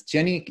is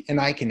Jenny and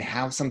I can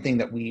have something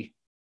that we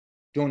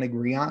don't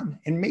agree on.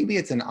 And maybe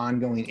it's an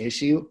ongoing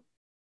issue.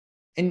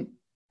 And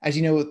as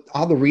you know,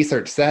 all the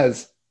research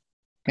says,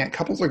 man,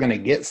 couples are going to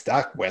get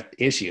stuck with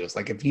issues.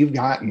 Like if you've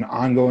got an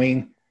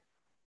ongoing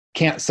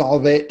can't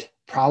solve it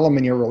problem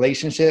in your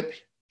relationship,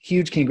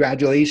 huge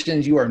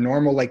congratulations. You are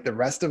normal like the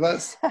rest of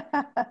us.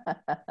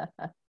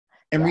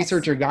 And Yes.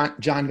 researcher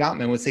John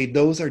Gottman would say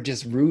those are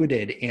just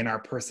rooted in our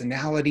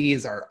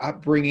personalities, our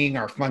upbringing,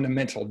 our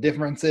fundamental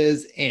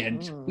differences.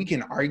 And we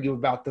can argue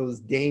about those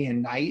day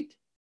and night,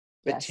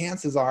 but Yes.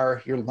 chances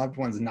are your loved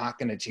one's not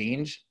going to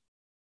change.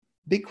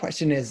 Big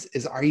question is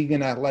are you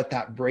going to let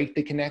that break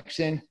the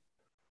connection?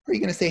 Or are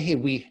you going to say, hey,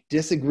 we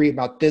disagree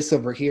about this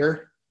over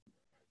here,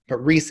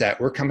 but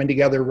reset. We're coming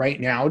together right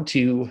now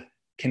to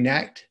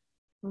connect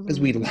because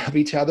we love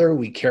each other.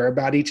 We care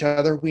about each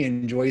other. We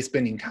enjoy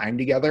spending time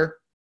together.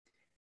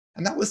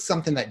 And that was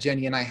something that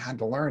Jenny and I had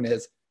to learn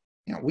is,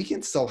 we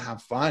can still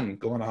have fun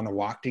going on a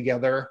walk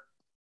together,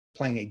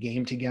 playing a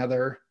game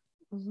together,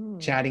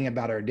 chatting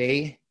about our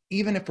day.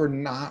 Even if we're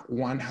not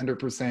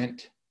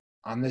 100%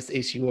 on this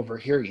issue over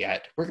here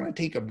yet, we're going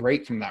to take a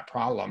break from that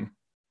problem,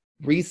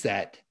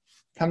 reset,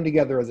 come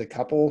together as a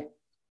couple,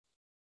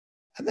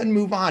 and then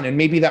move on. And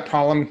maybe that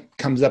problem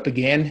comes up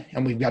again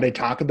and we've got to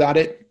talk about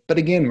it. But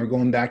again, we're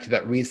going back to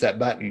that reset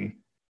button.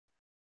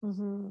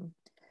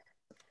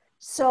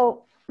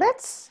 So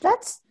let's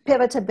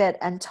pivot a bit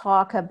and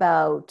talk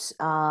about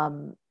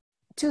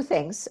two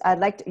things. I'd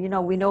like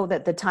to, we know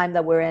that the time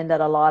that we're in,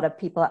 that a lot of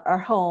people are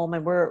home,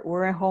 and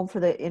we're at home for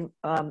the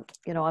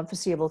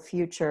unforeseeable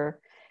future,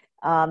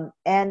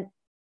 and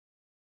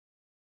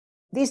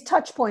these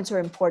touch points are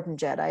important,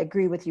 Jed. I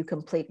agree with you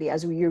completely.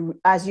 As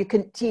you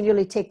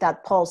continually take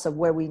that pulse of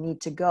where we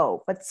need to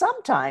go, but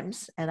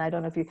sometimes, and I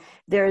don't know if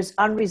there's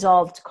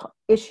unresolved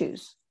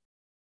issues,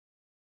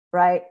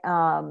 right?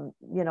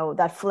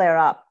 That flare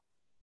up.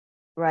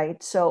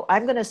 Right. So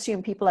I'm going to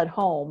assume people at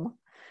home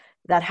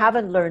that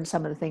haven't learned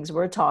some of the things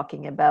we're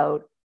talking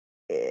about,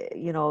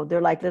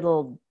 they're like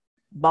little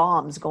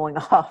bombs going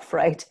off,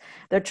 right?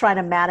 They're trying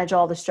to manage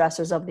all the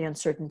stressors of the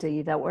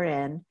uncertainty that we're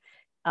in.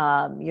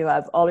 You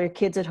have all your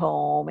kids at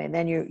home, and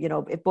then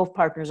if both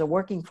partners are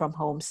working from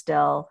home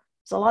still,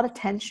 there's a lot of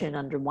tension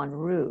under one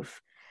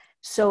roof.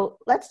 So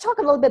let's talk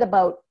a little bit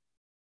about,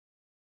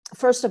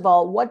 first of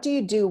all, what do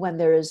you do when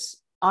there's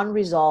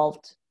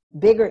unresolved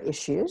bigger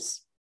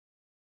issues?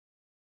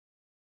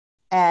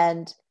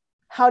 And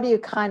how do you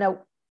kind of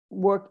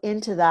work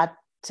into that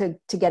to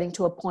getting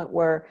to a point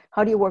where,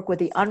 how do you work with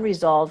the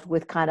unresolved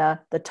with kind of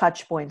the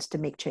touch points to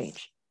make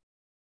change?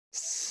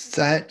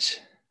 Such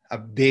a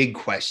big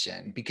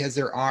question, because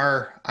there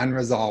are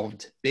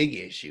unresolved big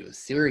issues,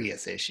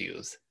 serious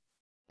issues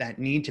that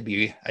need to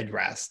be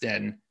addressed.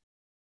 And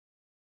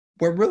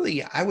where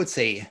really, I would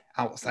say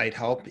outside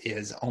help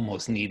is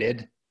almost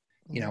needed,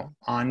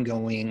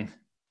 ongoing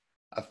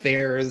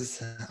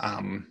affairs,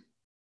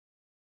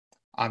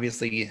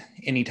 obviously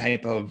any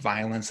type of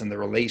violence in the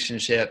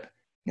relationship,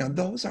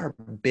 those are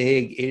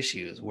big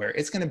issues where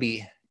it's going to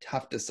be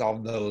tough to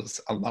solve those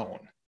alone.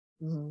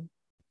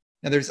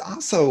 Now there's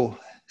also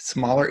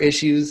smaller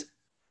issues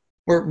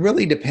where it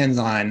really depends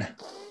on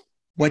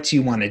what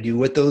you want to do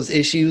with those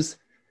issues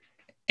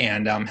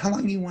and how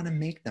long you want to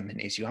make them an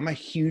issue. I'm a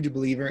huge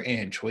believer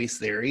in choice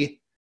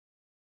theory,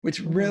 which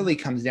really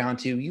comes down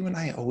to you and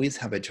I always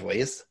have a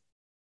choice.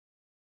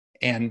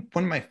 And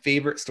one of my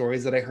favorite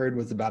stories that I heard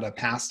was about a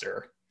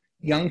pastor,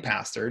 young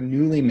pastor,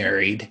 newly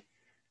married,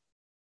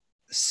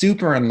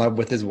 super in love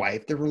with his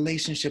wife. The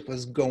relationship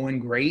was going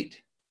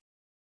great.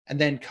 And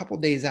then a couple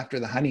days after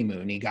the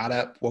honeymoon, he got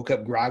up, woke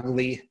up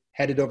groggily,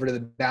 headed over to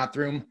the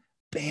bathroom,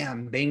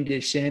 bam, banged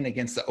his shin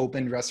against the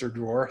open dresser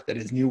drawer that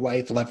his new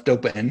wife left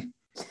open,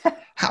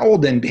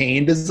 howled in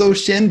pain because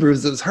those shin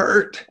bruises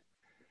hurt.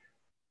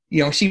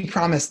 She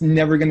promised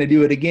never going to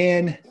do it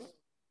again.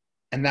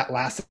 And that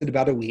lasted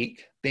about a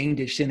week. Banged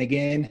his shin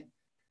again,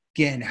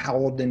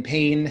 howled in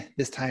pain,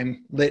 this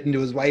time lit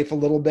into his wife a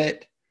little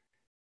bit.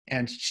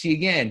 And she,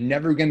 again,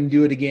 never going to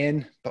do it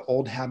again, but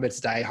old habits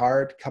die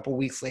hard. A couple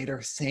weeks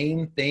later,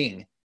 same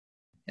thing.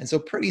 And so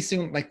pretty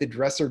soon, like the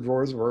dresser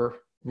drawers were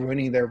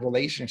ruining their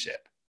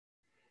relationship.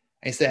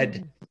 I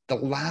said, the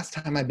last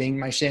time I banged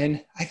my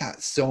shin, I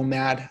got so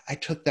mad. I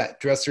took that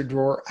dresser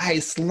drawer, I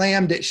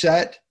slammed it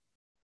shut.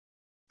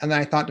 And then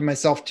I thought to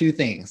myself two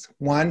things.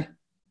 One,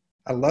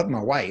 I love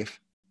my wife,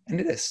 and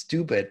it is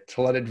stupid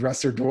to let a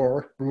dresser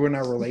drawer ruin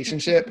our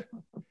relationship.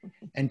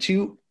 And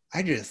two,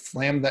 I just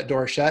slammed that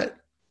door shut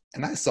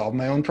and I solved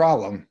my own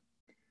problem.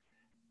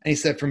 And he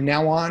said, from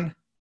now on,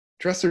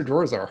 dresser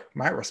drawers are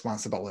my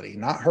responsibility,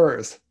 not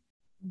hers.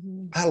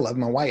 I love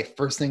my wife.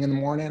 First thing in the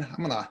morning,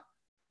 I'm going to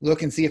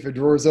look and see if a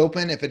drawer is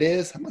open. If it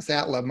is, I'm going to say,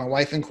 I love my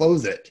wife and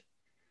close it.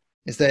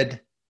 He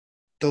said,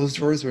 those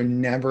drawers were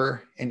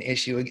never an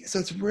issue again. So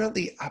it's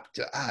really up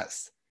to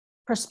us.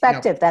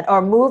 Perspective that,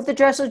 or move the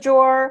dresser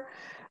drawer,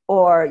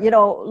 or,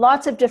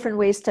 lots of different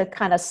ways to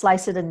kind of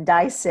slice it and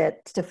dice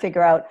it to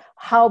figure out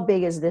how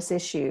big is this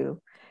issue.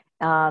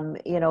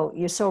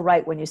 You're so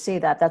right when you say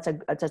that. That's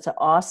an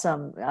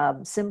awesome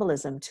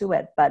symbolism to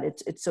it, but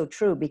it's so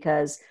true,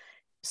 because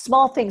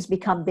small things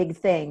become big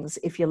things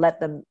if you let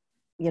them,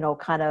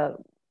 kind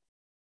of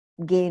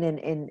gain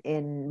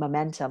in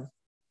momentum.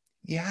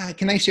 Yeah.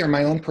 Can I share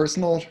my own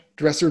personal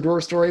dresser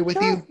drawer story with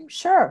you?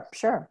 Sure.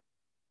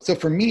 So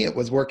for me, it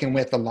was working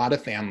with a lot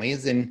of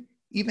families and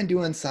even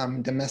doing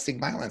some domestic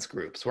violence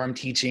groups where I'm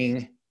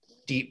teaching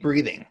deep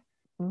breathing,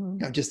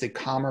 just to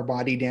calm our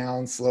body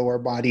down, slow our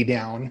body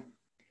down.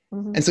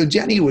 And so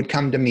Jenny would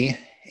come to me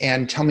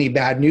and tell me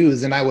bad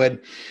news, and I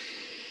would,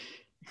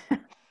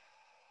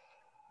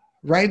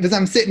 right? Because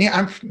I'm sitting here,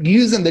 I'm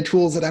using the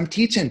tools that I'm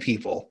teaching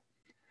people.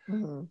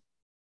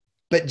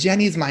 But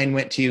Jenny's mind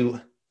went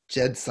to,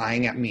 Jed's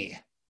sighing at me.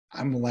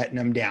 I'm letting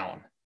him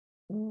down.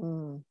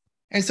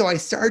 And so I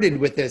started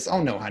with this,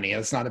 oh no, honey,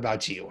 it's not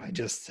about you. I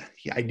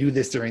do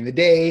this during the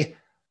day.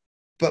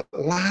 But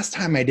last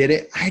time I did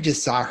it, I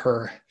just saw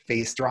her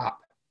face drop.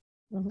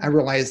 I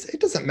realized it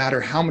doesn't matter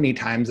how many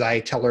times I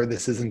tell her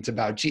this isn't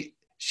about you.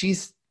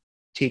 She's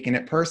taking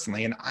it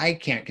personally, and I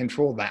can't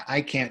control that. I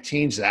can't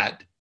change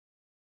that,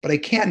 but I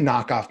can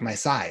knock off my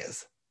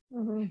sighs.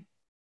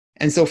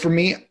 And so for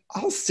me,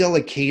 I'll still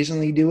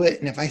occasionally do it.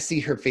 And if I see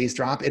her face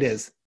drop, it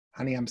is,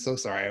 honey, I'm so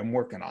sorry. I'm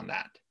working on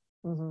that.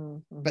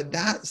 But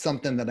that's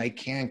something that I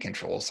can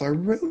control. So I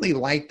really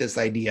like this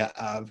idea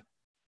of,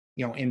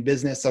 in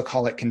business, they'll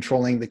call it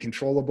controlling the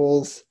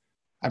controllables.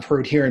 I've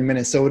heard here in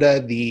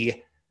Minnesota,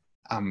 the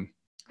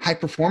high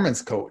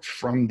performance coach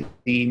from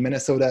the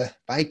Minnesota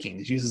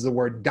Vikings uses the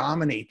word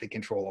dominate the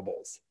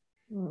controllables.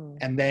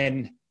 And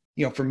then,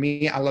 for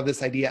me, I love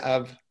this idea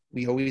of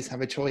we always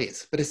have a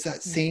choice, but it's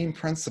that same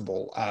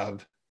principle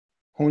of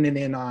honing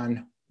in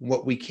on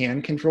what we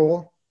can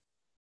control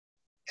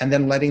and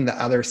then letting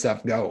the other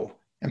stuff go.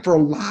 And for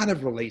a lot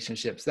of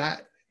relationships,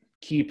 that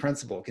key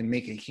principle can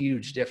make a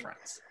huge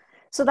difference.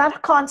 So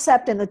that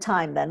concept in the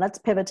time, then let's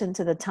pivot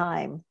into the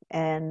time.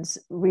 And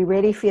we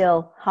really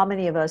feel, how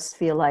many of us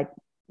feel like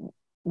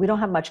we don't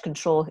have much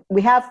control?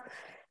 We have,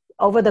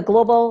 over the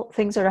global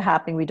things that are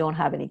happening, we don't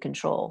have any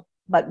control,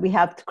 but we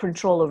have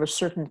control over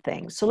certain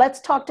things. So let's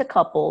talk to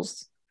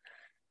couples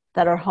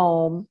that are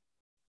home,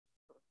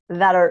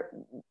 that are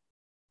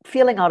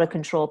feeling out of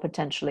control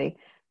potentially.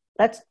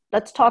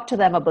 Let's talk to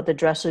them about the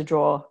dresser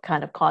drawer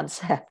kind of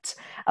concept,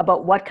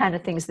 about what kind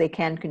of things they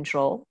can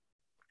control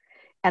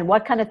and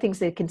what kind of things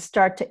they can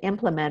start to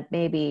implement,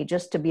 maybe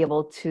just to be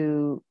able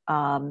to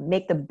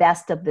make the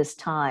best of this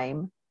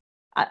time.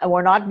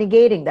 We're not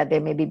negating that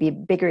there may be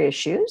bigger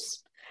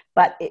issues,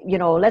 but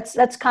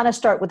let's kind of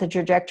start with the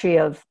trajectory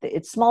of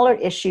it's smaller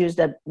issues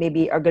that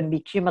this are going to be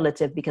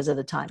cumulative because of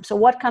the time. So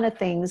what kind of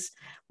things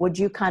would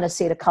you kind of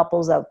say to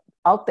couples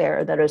out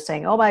there that are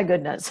saying, oh my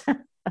goodness,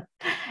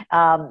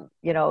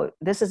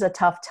 this is a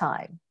tough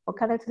time? What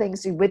kind of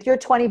things, with your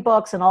 20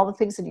 books and all the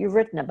things that you've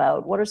written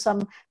about, what are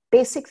some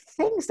basic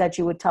things that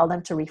you would tell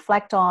them to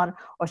reflect on,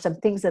 or some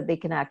things that they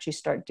can actually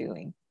start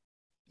doing?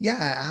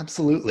 Yeah,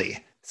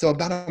 absolutely. So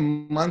about a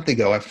month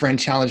ago, a friend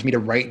challenged me to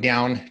write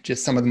down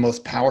just some of the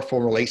most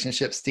powerful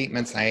relationship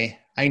statements I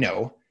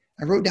know.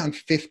 I wrote down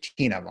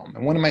 15 of them.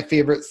 And one of my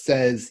favorites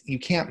says, you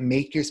can't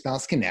make your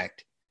spouse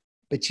connect,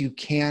 but you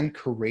can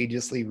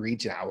courageously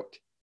reach out.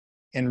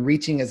 And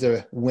reaching is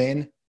a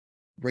win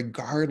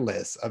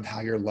regardless of how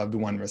your loved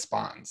one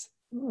responds.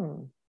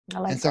 I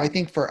like and so that. I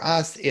think for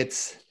us,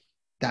 it's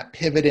that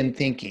pivot in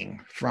thinking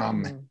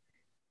from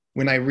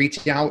when I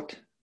reach out,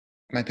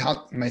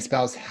 my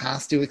spouse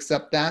has to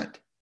accept that,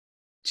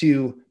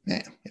 to,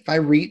 man, if I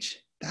reach,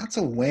 that's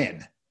a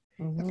win.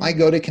 If I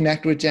go to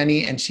connect with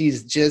Jenny and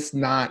she's just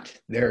not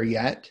there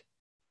yet,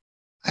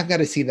 I've got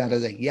to see that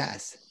as a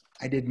yes,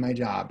 I did my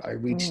job. I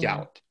reached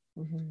out.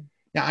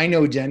 Now, I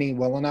know Jenny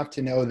well enough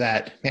to know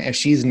that, man, if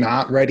she's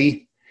not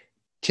ready,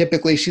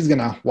 typically she's going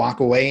to walk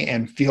away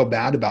and feel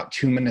bad about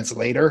 2 minutes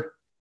later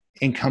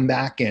and come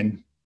back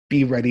and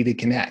be ready to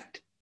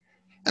connect.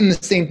 And the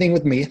same thing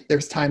with me.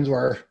 There's times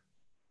where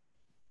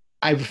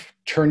I've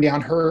turned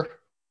down her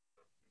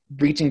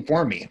reaching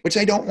for me, which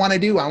I don't want to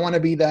do. I want to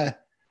be the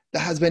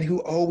husband who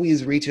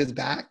always reaches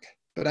back,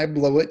 but I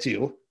blow it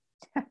too.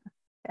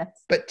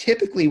 Yes. But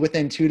typically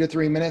within 2 to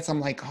 3 minutes,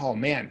 I'm like, oh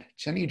man,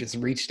 Jenny just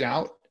reached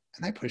out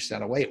and I pushed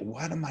that away.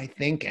 What am I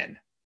thinking?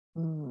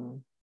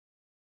 And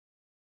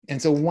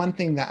so one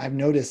thing that I've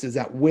noticed is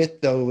that with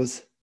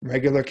those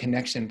regular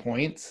connection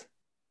points,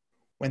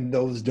 when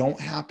those don't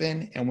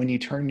happen and when you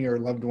turn your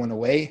loved one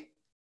away,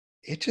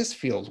 it just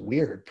feels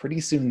weird.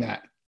 Pretty soon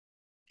that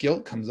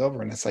guilt comes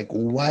over and it's like,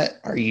 what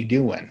are you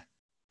doing?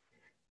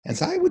 And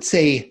so I would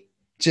say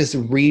just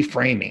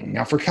reframing.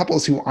 Now, for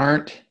couples who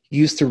aren't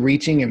used to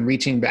reaching and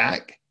reaching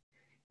back,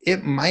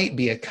 it might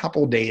be a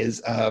couple days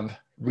of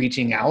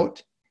reaching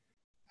out.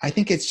 I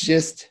think it's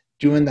just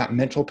doing that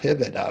mental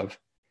pivot of,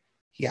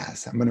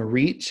 yes, I'm going to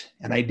reach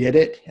and I did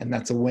it and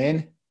that's a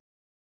win.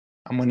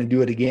 I'm going to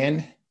do it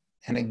again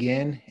and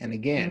again and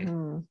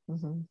again.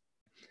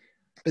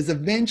 Because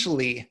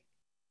eventually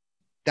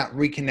that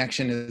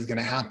reconnection is going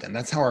to happen.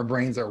 That's how our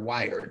brains are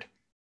wired.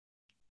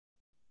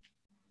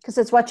 Because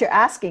it's what you're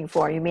asking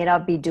for. You may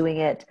not be doing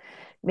it.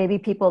 Maybe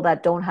people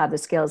that don't have the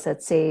skills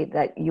that say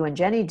that you and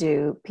Jenny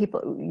do,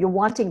 you're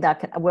wanting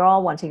that. We're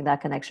all wanting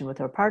that connection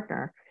with our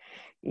partner.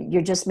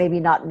 You're just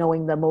maybe not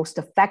knowing the most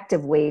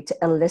effective way to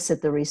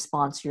elicit the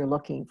response you're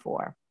looking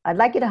for. I'd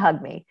like you to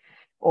hug me.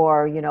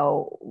 or,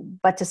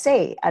 but to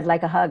say, I'd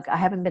like a hug. I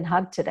haven't been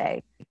hugged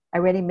today. I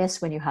really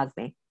miss when you hug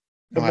me.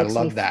 Oh, I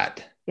love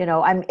that.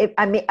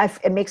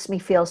 It makes me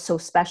feel so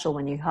special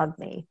when you hug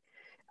me,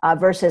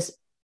 versus,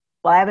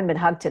 well, I haven't been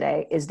hugged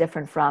today is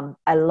different from,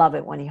 I love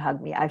it when you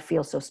hug me. I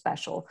feel so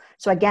special.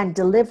 So again,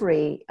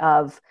 delivery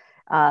of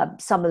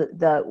some of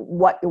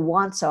what your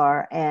wants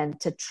are, and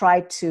to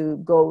try to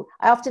go,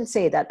 I often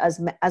say that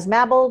as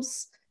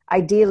mammals,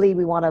 ideally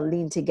we want to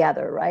lean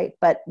together, right?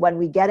 But when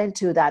we get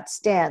into that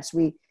stance,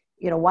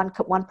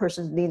 one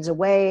person leans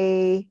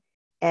away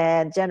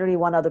and generally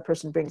one other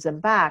person brings them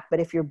back. But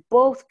if you're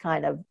both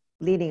kind of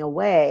leaning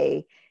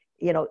away,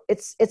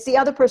 it's the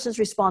other person's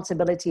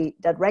responsibility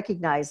that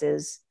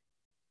recognizes,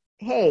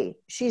 hey,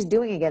 she's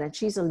doing it and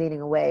she's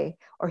leaning away,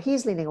 or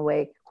he's leaning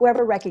away.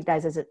 Whoever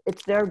recognizes it,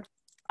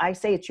 I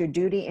say it's your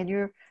duty in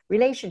your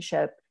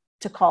relationship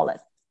to call it.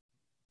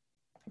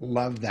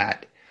 Love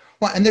that.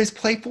 Well, and there's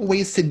playful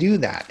ways to do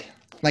that.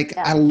 Like,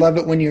 yeah. I love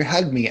it when you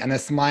hug me and a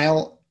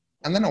smile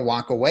and then a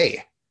walk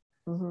away.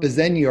 Mm-hmm. Because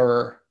then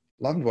your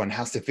loved one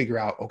has to figure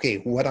out, okay,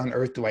 what on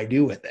earth do I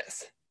do with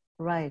this?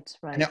 Right.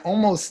 And it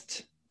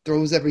almost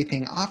throws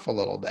everything off a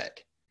little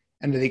bit.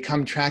 And do they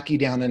come track you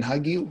down and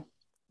hug you?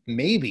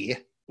 Maybe.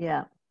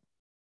 Yeah.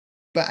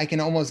 But I can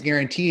almost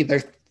guarantee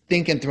they're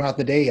thinking throughout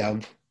the day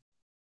of,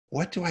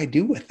 what do I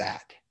do with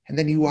that? And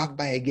then you walk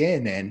by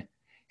again and,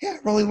 yeah, I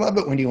really love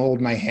it when you hold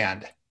my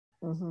hand.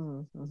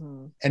 Mm-hmm,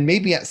 mm-hmm. And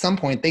maybe at some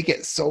point they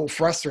get so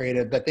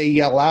frustrated that they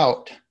yell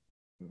out,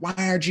 why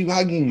aren't you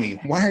hugging me?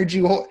 Why aren't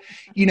you,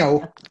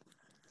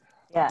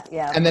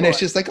 Yeah. And then it's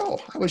just like, oh,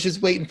 I was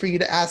just waiting for you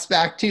to ask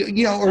back too,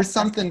 or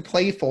something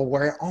playful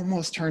where it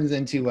almost turns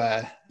into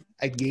a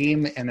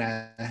game and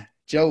a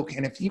joke.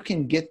 And if you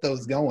can get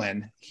those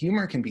going,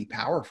 humor can be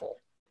powerful.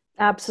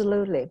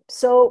 Absolutely.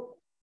 So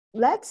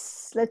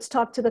let's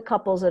talk to the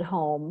couples at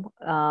home,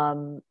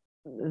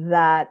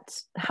 that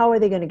how are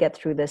they going to get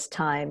through this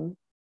time?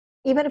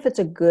 Even if it's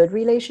a good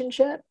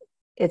relationship,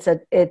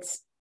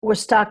 we're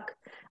stuck.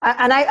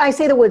 And I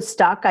say the word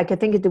stuck. I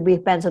could think it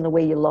depends on the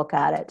way you look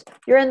at it.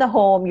 You're in the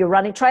home,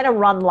 you're trying to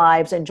run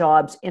lives and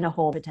jobs in a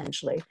home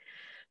potentially.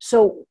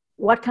 So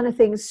what kind of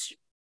things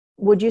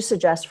would you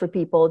suggest for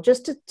people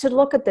just to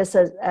look at this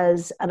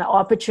as an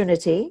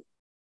opportunity,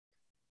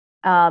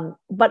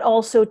 but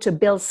also to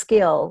build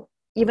skill,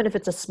 even if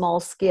it's a small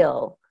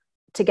skill,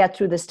 to get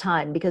through this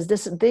time? Because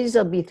these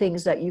will be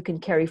things that you can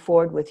carry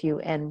forward with you.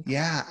 And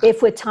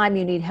if with time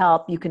you need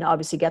help, you can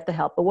obviously get the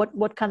help. But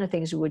what kind of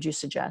things would you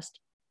suggest?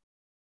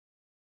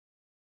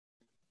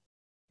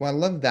 Well, I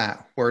love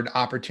that word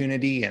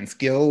opportunity and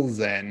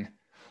skills, and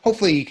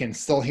hopefully you can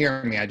still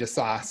hear me. I just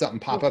saw something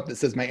pop up that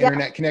says my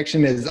internet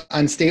connection is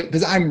unstable,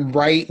 because I'm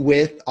right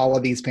with all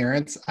of these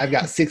parents. I've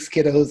got 6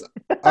 kiddos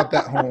up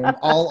at home,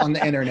 all on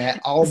the internet,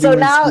 all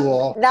doing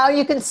school. Now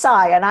you can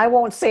sigh and I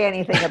won't say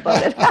anything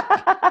about it.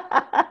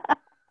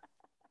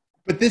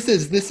 But this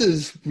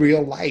is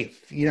real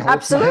life.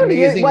 Absolutely. My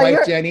amazing wife,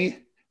 Jenny.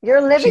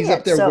 You're living She's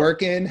up there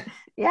working.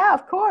 Yeah,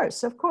 of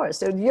course.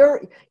 So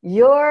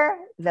you're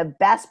the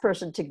best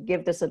person to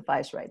give this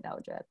advice right now,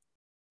 Jed.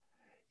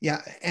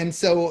 Yeah. And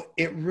so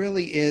it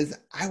really is,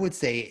 I would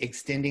say,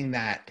 extending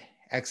that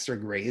extra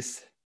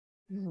grace.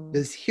 Mm-hmm.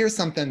 Here's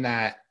something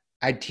that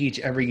I teach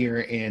every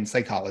year in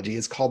psychology.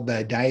 It's called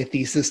the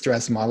diathesis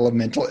stress model of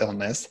mental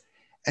illness.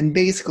 And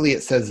basically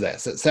it says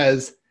this. It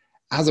says,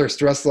 as our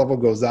stress level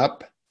goes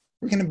up,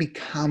 we're going to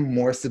become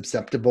more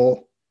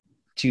susceptible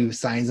to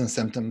signs and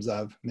symptoms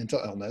of mental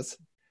illness.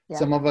 Yeah.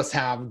 Some of us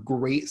have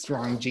great,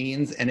 strong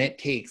genes, and it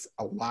takes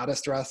a lot of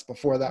stress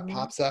before that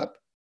pops up.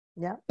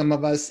 Yeah. Some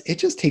of us, it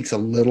just takes a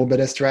little bit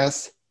of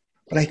stress.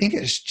 But I think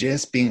it's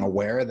just being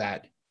aware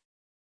that,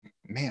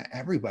 man,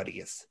 everybody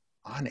is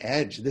on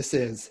edge. This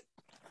is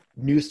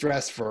new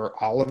stress for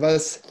all of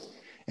us.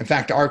 In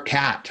fact, our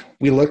cat,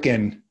 we look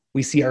and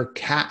we see our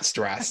cat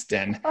stressed,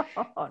 and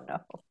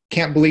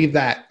can't believe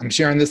that I'm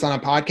sharing this on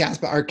a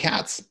podcast, but our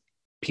cat's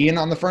peeing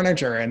on the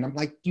furniture. And I'm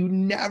like, you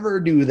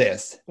never do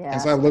this. Yeah.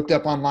 And so I looked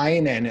up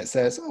online and it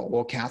says, oh,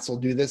 well, cats will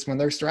do this when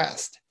they're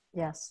stressed.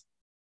 Yes.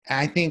 And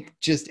I think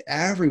just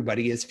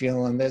everybody is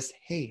feeling this.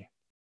 Hey,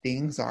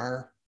 things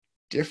are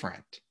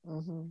different.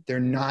 Mm-hmm.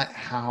 They're not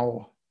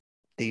how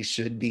they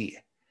should be.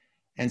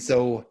 And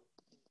so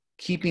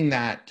keeping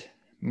that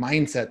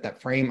mindset,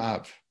 that frame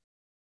of,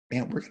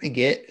 man, we're going to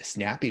get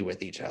snappy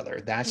with each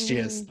other. That's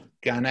just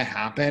going to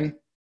happen.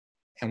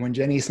 And when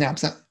Jenny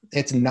snaps up,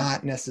 it's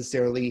not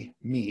necessarily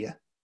me.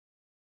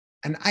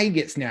 And I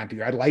get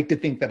snappier. I'd like to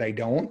think that I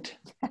don't.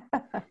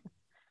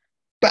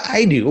 But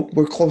I do.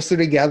 We're closer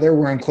together.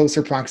 We're in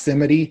closer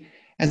proximity.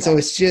 And so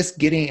it's just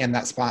getting in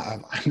that spot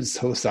of, I'm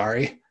so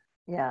sorry.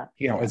 Yeah.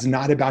 It's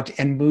not about,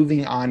 and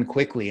moving on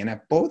quickly. And if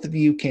both of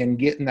you can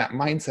get in that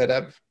mindset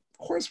of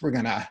course, we're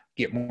going to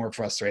get more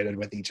frustrated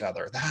with each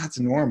other. That's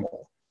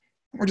normal.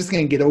 We're just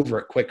going to get over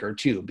it quicker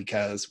too,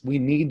 because we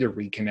need to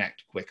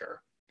reconnect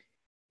quicker.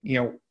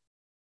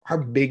 Our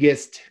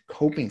biggest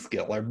coping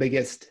skill, our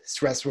biggest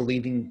stress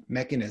relieving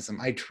mechanism,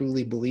 I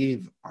truly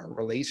believe, are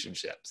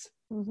relationships.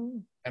 Mm-hmm.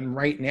 And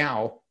right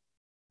now,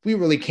 we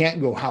really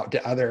can't go out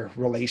to other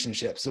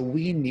relationships. So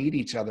we need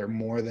each other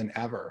more than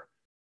ever.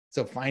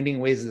 So finding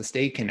ways to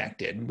stay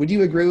connected. Would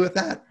you agree with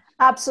that?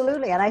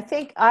 Absolutely. And I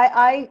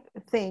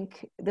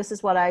think this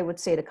is what I would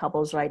say to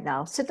couples right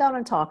now. Sit down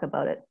and talk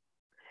about it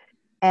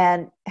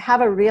and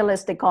have a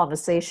realistic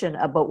conversation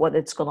about what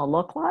it's going to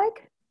look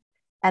like,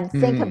 and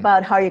think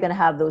about how you're going to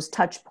have those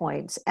touch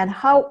points, and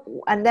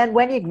then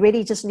when you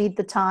really just need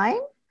the time,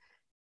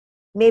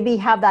 maybe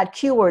have that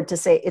cue word to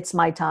say, it's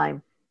my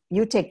time.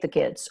 You take the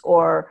kids,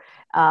 or,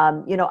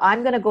 I'm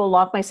going to go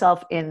lock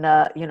myself in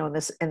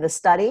the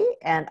study,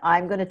 and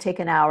I'm going to take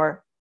an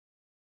hour.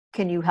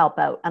 Can you help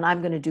out? And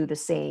I'm going to do the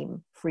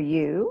same for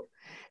you.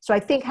 So I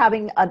think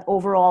having an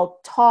overall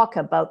talk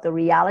about the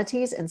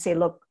realities and say,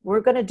 look, we're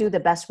going to do the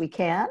best we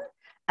can.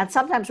 And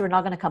sometimes we're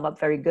not going to come up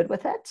very good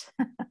with it.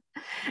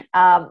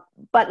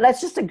 But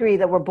let's just agree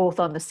that we're both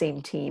on the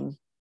same team,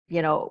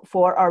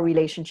 for our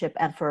relationship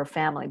and for our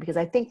family. Because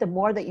I think the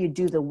more that you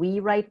do the we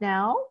right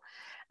now,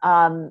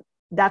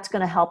 that's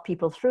going to help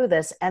people through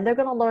this. And they're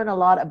going to learn a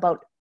lot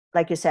about,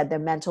 like you said, their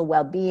mental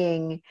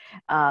well-being,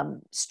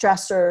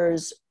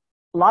 stressors,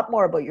 a lot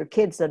more about your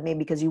kids than maybe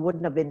because you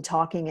wouldn't have been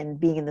talking and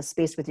being in the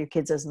space with your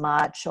kids as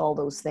much, all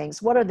those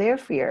things. What are their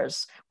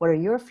fears? What are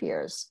your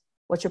fears?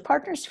 What's your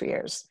partner's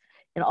fears?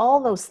 And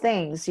all those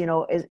things,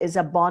 is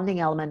a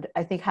bonding element.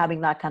 I think having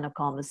that kind of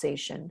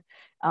conversation,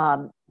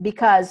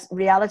 because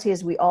reality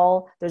is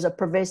there's a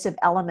pervasive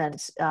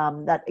element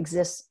that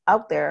exists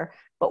out there,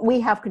 but we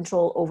have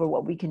control over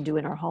what we can do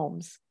in our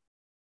homes.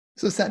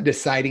 So it's that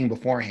deciding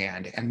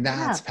beforehand, and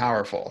that's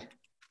powerful.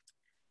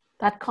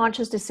 That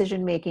conscious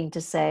decision-making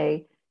to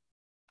say,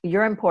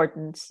 you're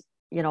important,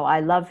 I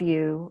love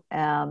you.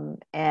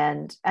 And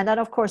then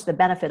of course the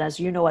benefit, as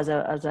you know, as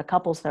a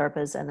couples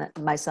therapist, and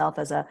myself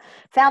as a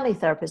family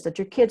therapist, that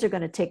your kids are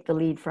going to take the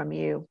lead from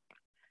you.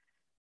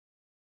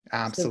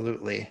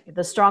 Absolutely. So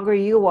the stronger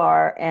you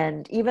are,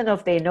 and even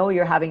if they know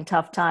you're having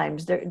tough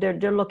times,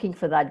 they're looking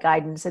for that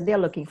guidance, and they're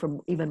looking for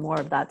even more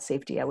of that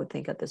safety, I would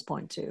think, at this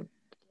point too.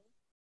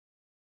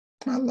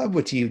 I love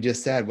what you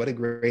just said. What a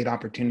great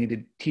opportunity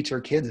to teach our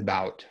kids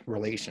about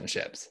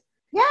relationships.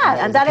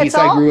 Yeah. And that piece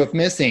I grew up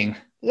missing.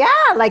 Yeah.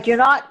 Like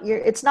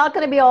it's not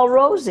going to be all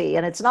rosy,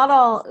 and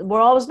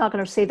we're always not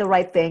going to say the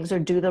right things or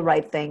do the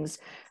right things,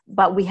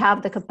 but we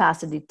have the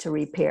capacity to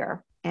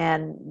repair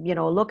and,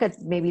 look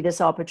at maybe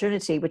this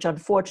opportunity, which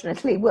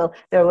unfortunately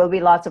there will be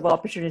lots of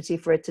opportunity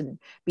for it to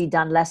be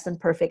done less than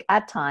perfect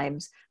at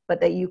times, but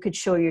that you could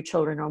show your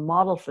children or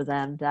model for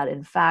them that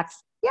in fact,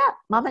 yeah,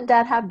 mom and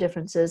dad have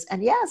differences.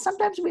 And yeah,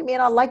 sometimes we may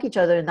not like each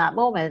other in that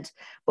moment,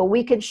 but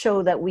we can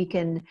show that we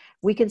can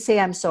say,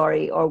 I'm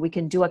sorry, or we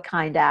can do a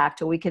kind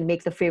act, or we can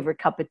make the favorite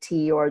cup of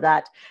tea, or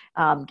that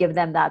give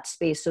them that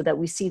space so that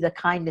we see the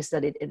kindness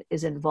that it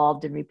is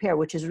involved in repair,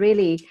 which is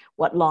really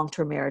what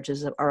long-term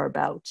marriages are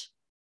about.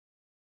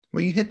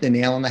 Well, you hit the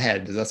nail on the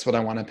head. That's what I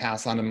want to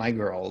pass on to my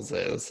girls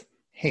is,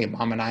 hey,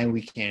 mom and I,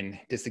 we can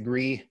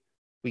disagree.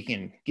 We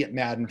can get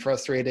mad and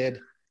frustrated,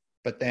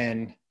 but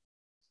then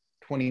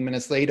 20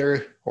 minutes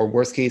later, or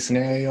worst case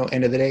scenario,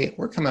 end of the day,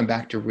 we're coming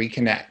back to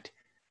reconnect.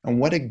 And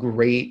what a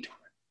great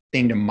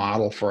thing to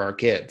model for our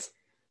kids,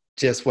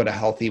 just what a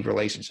healthy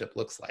relationship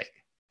looks like.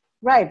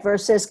 Right,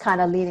 versus kind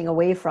of leaning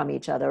away from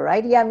each other,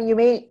 right? Yeah, I mean, you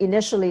may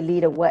initially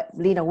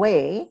lean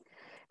away,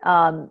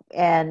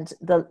 and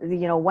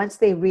once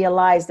they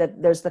realize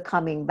that there's the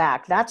coming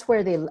back, that's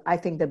where I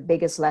think the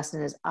biggest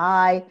lesson is,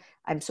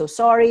 I'm so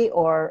sorry,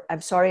 or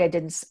I'm sorry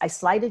I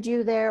slighted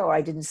you there, or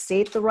I didn't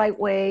say it the right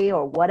way,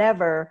 or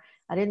whatever.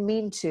 I didn't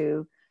mean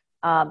to.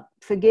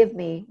 Forgive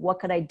me. What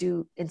could I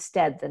do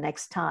instead the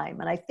next time?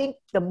 And I think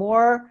the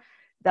more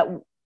that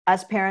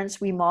as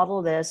parents we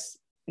model this,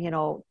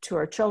 to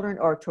our children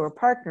or to our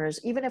partners,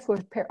 even if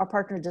our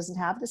partner doesn't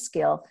have the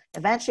skill,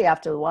 eventually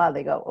after a while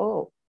they go,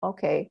 oh,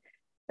 okay,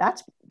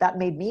 that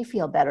made me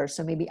feel better.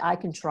 So maybe I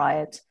can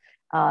try it.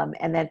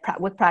 And then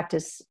with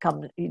practice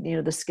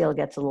the skill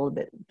gets a little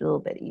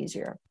bit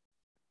easier.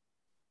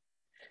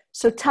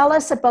 So tell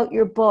us about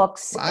your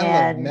books. Well,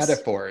 I love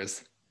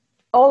metaphors.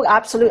 Oh,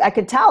 absolutely. I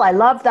could tell. I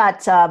love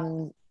that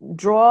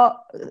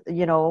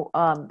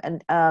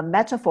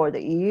metaphor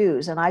that you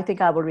use. And I think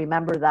I will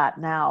remember that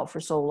now for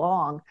so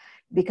long,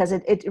 because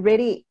it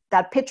really,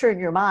 that picture in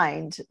your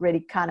mind really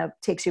kind of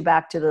takes you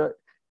back to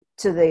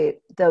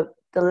the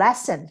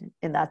lesson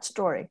in that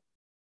story.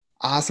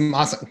 Awesome.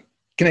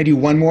 Can I do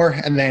one more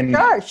and then?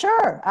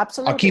 Sure.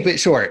 Absolutely. I'll keep it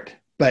short.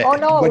 But oh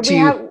no,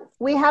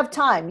 we have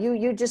time.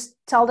 You just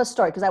tell the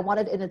story, because I want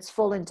it in its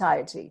full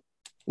entirety.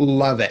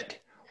 Love it.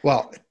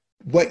 Well,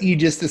 what you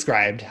just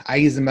described, I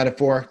use the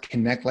metaphor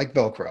connect like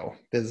Velcro,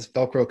 because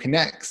Velcro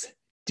connects,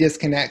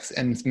 disconnects,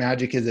 and its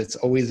magic is it's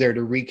always there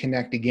to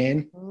reconnect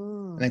again.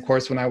 And of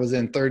course, when I was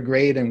in third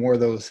grade and wore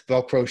those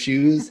Velcro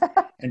shoes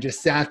and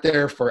just sat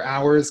there for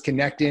hours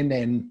connecting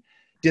and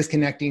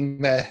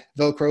disconnecting the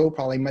Velcro,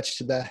 probably much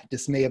to the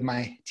dismay of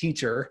my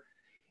teacher,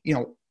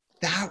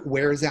 that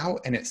wears out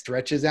and it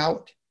stretches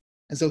out.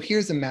 And so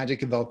here's the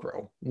magic of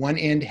Velcro. One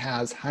end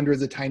has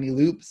hundreds of tiny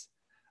loops,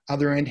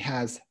 other end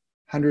has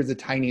hundreds of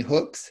tiny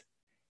hooks.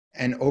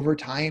 And over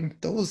time,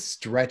 those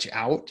stretch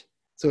out.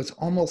 So it's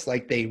almost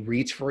like they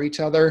reach for each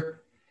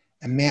other.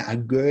 And man, a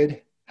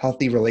good,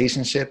 healthy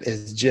relationship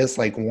is just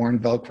like worn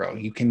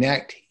Velcro. You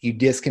connect, you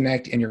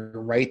disconnect, and you're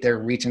right there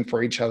reaching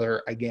for each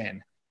other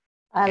again.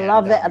 I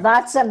love that.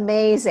 That's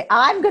amazing.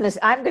 I'm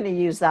gonna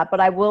use that, but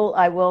I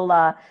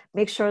will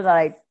make sure that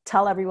I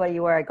tell everybody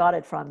where I got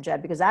it from,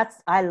 Jed, because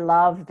I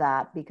love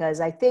that, because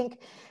I think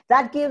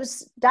that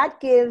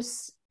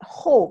gives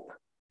hope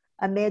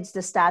amidst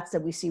the stats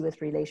that we see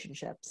with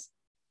relationships.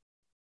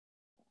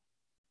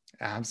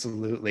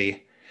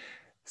 Absolutely.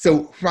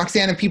 So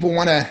Roxanne, if people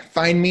want to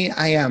find me,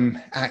 I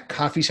am at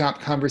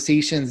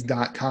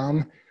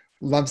coffeeshopconversations.com.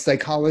 Love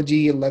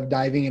psychology, love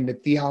diving into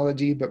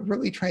theology, but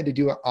really try to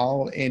do it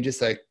all in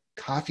just a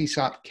coffee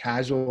shop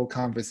casual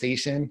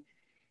conversation.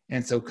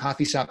 And so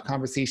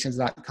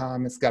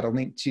coffeeshopconversations.com, it's got a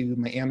link to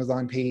my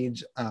Amazon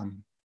page,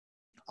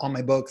 all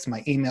my books,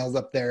 my emails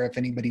up there if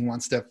anybody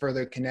wants to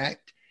further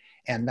connect.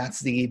 And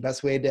that's the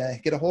best way to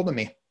get a hold of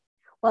me.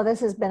 Well, this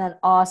has been an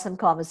awesome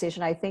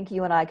conversation. I think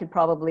you and I could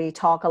probably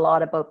talk a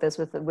lot about this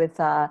and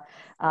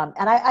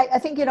I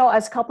think,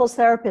 as couples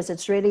therapists,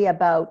 it's really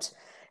about,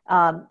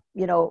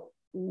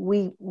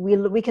 we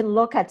can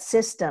look at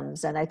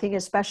systems, and I think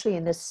especially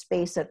in this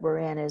space that we're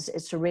in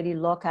is to really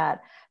look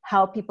at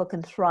how people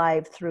can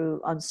thrive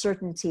through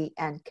uncertainty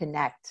and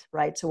connect,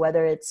 right? So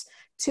whether it's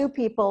 2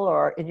 people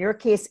or in your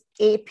case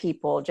 8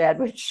 people, Jed,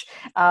 which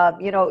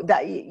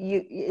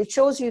it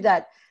shows you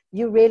that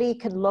you really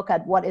can look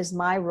at what is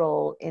my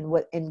role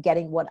in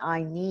getting what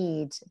I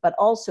need, but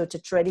also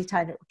to really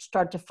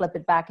start to flip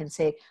it back and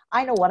say,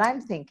 I know what I'm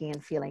thinking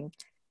and feeling,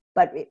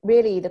 but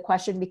really the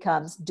question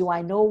becomes, do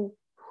I know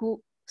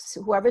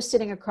whoever's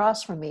sitting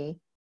across from me,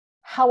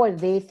 how are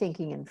they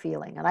thinking and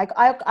feeling? And I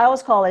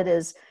always call it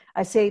as,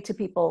 I say to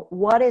people,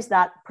 what is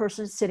that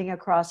person sitting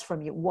across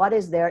from you? What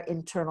is their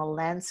internal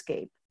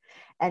landscape?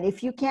 And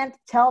if you can't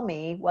tell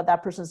me what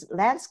that person's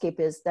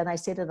landscape is, then I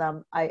say to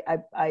them,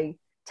 I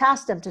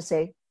task them to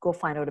say, go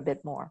find out a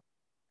bit more.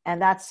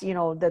 And that's,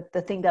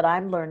 the thing that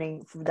I'm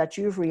learning that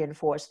you've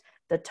reinforced,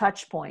 the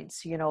touch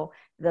points, the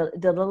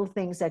little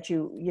things that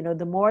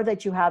the more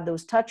that you have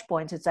those touch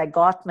points, it's like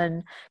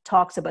Gottman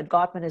talks about.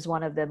 Gottman is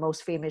one of the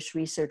most famous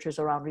researchers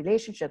around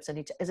relationships.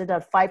 And is it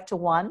a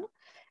 5-to-1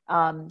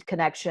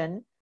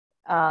 connection?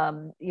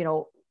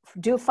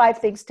 Do 5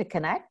 things to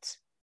connect,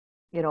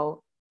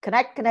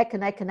 connect,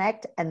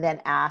 and then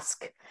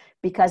ask.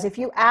 Because if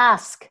you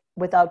ask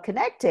without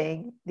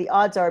connecting, the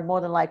odds are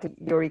more than likely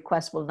your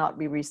request will not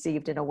be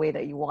received in a way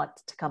that you want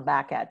to come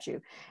back at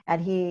you.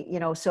 And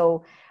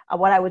so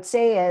what I would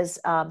say is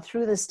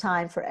through this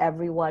time for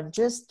everyone,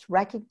 just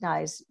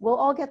recognize we'll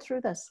all get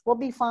through this. We'll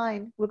be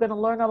fine. We're going to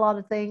learn a lot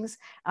of things,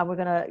 and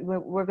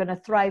we're going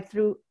to thrive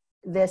through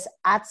this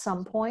at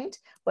some point,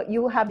 but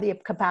you have the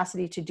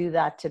capacity to do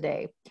that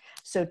today.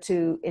 So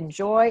to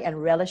enjoy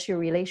and relish your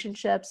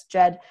relationships,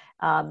 Jed,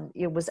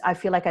 I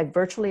feel like I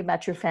virtually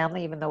met your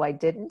family, even though I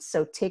didn't.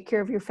 So take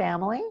care of your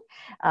family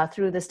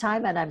through this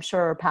time, and I'm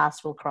sure our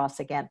paths will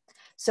cross again.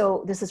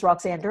 So this is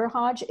Roxanne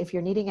Durhodge. If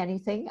you're needing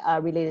anything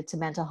related to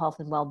mental health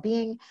and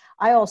well-being,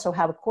 I also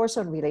have a course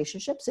on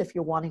relationships. If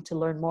you're wanting to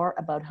learn more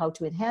about how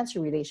to enhance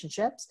your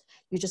relationships,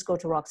 you just go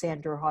to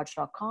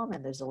roxannedurhodge.com,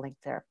 and there's a link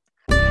there.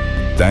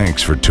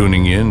 Thanks for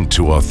tuning in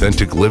to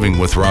Authentic Living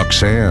with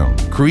Roxanne,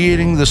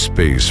 creating the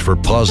space for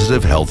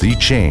positive, healthy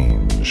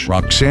change.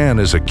 Roxanne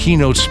is a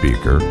keynote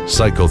speaker,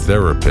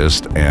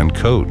 psychotherapist, and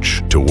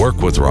coach. To work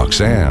with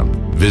Roxanne,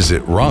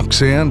 visit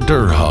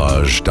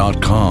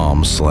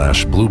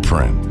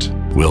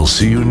roxannedurhodge.com/blueprint. We'll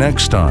see you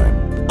next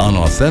time on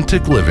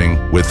Authentic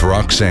Living with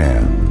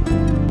Roxanne.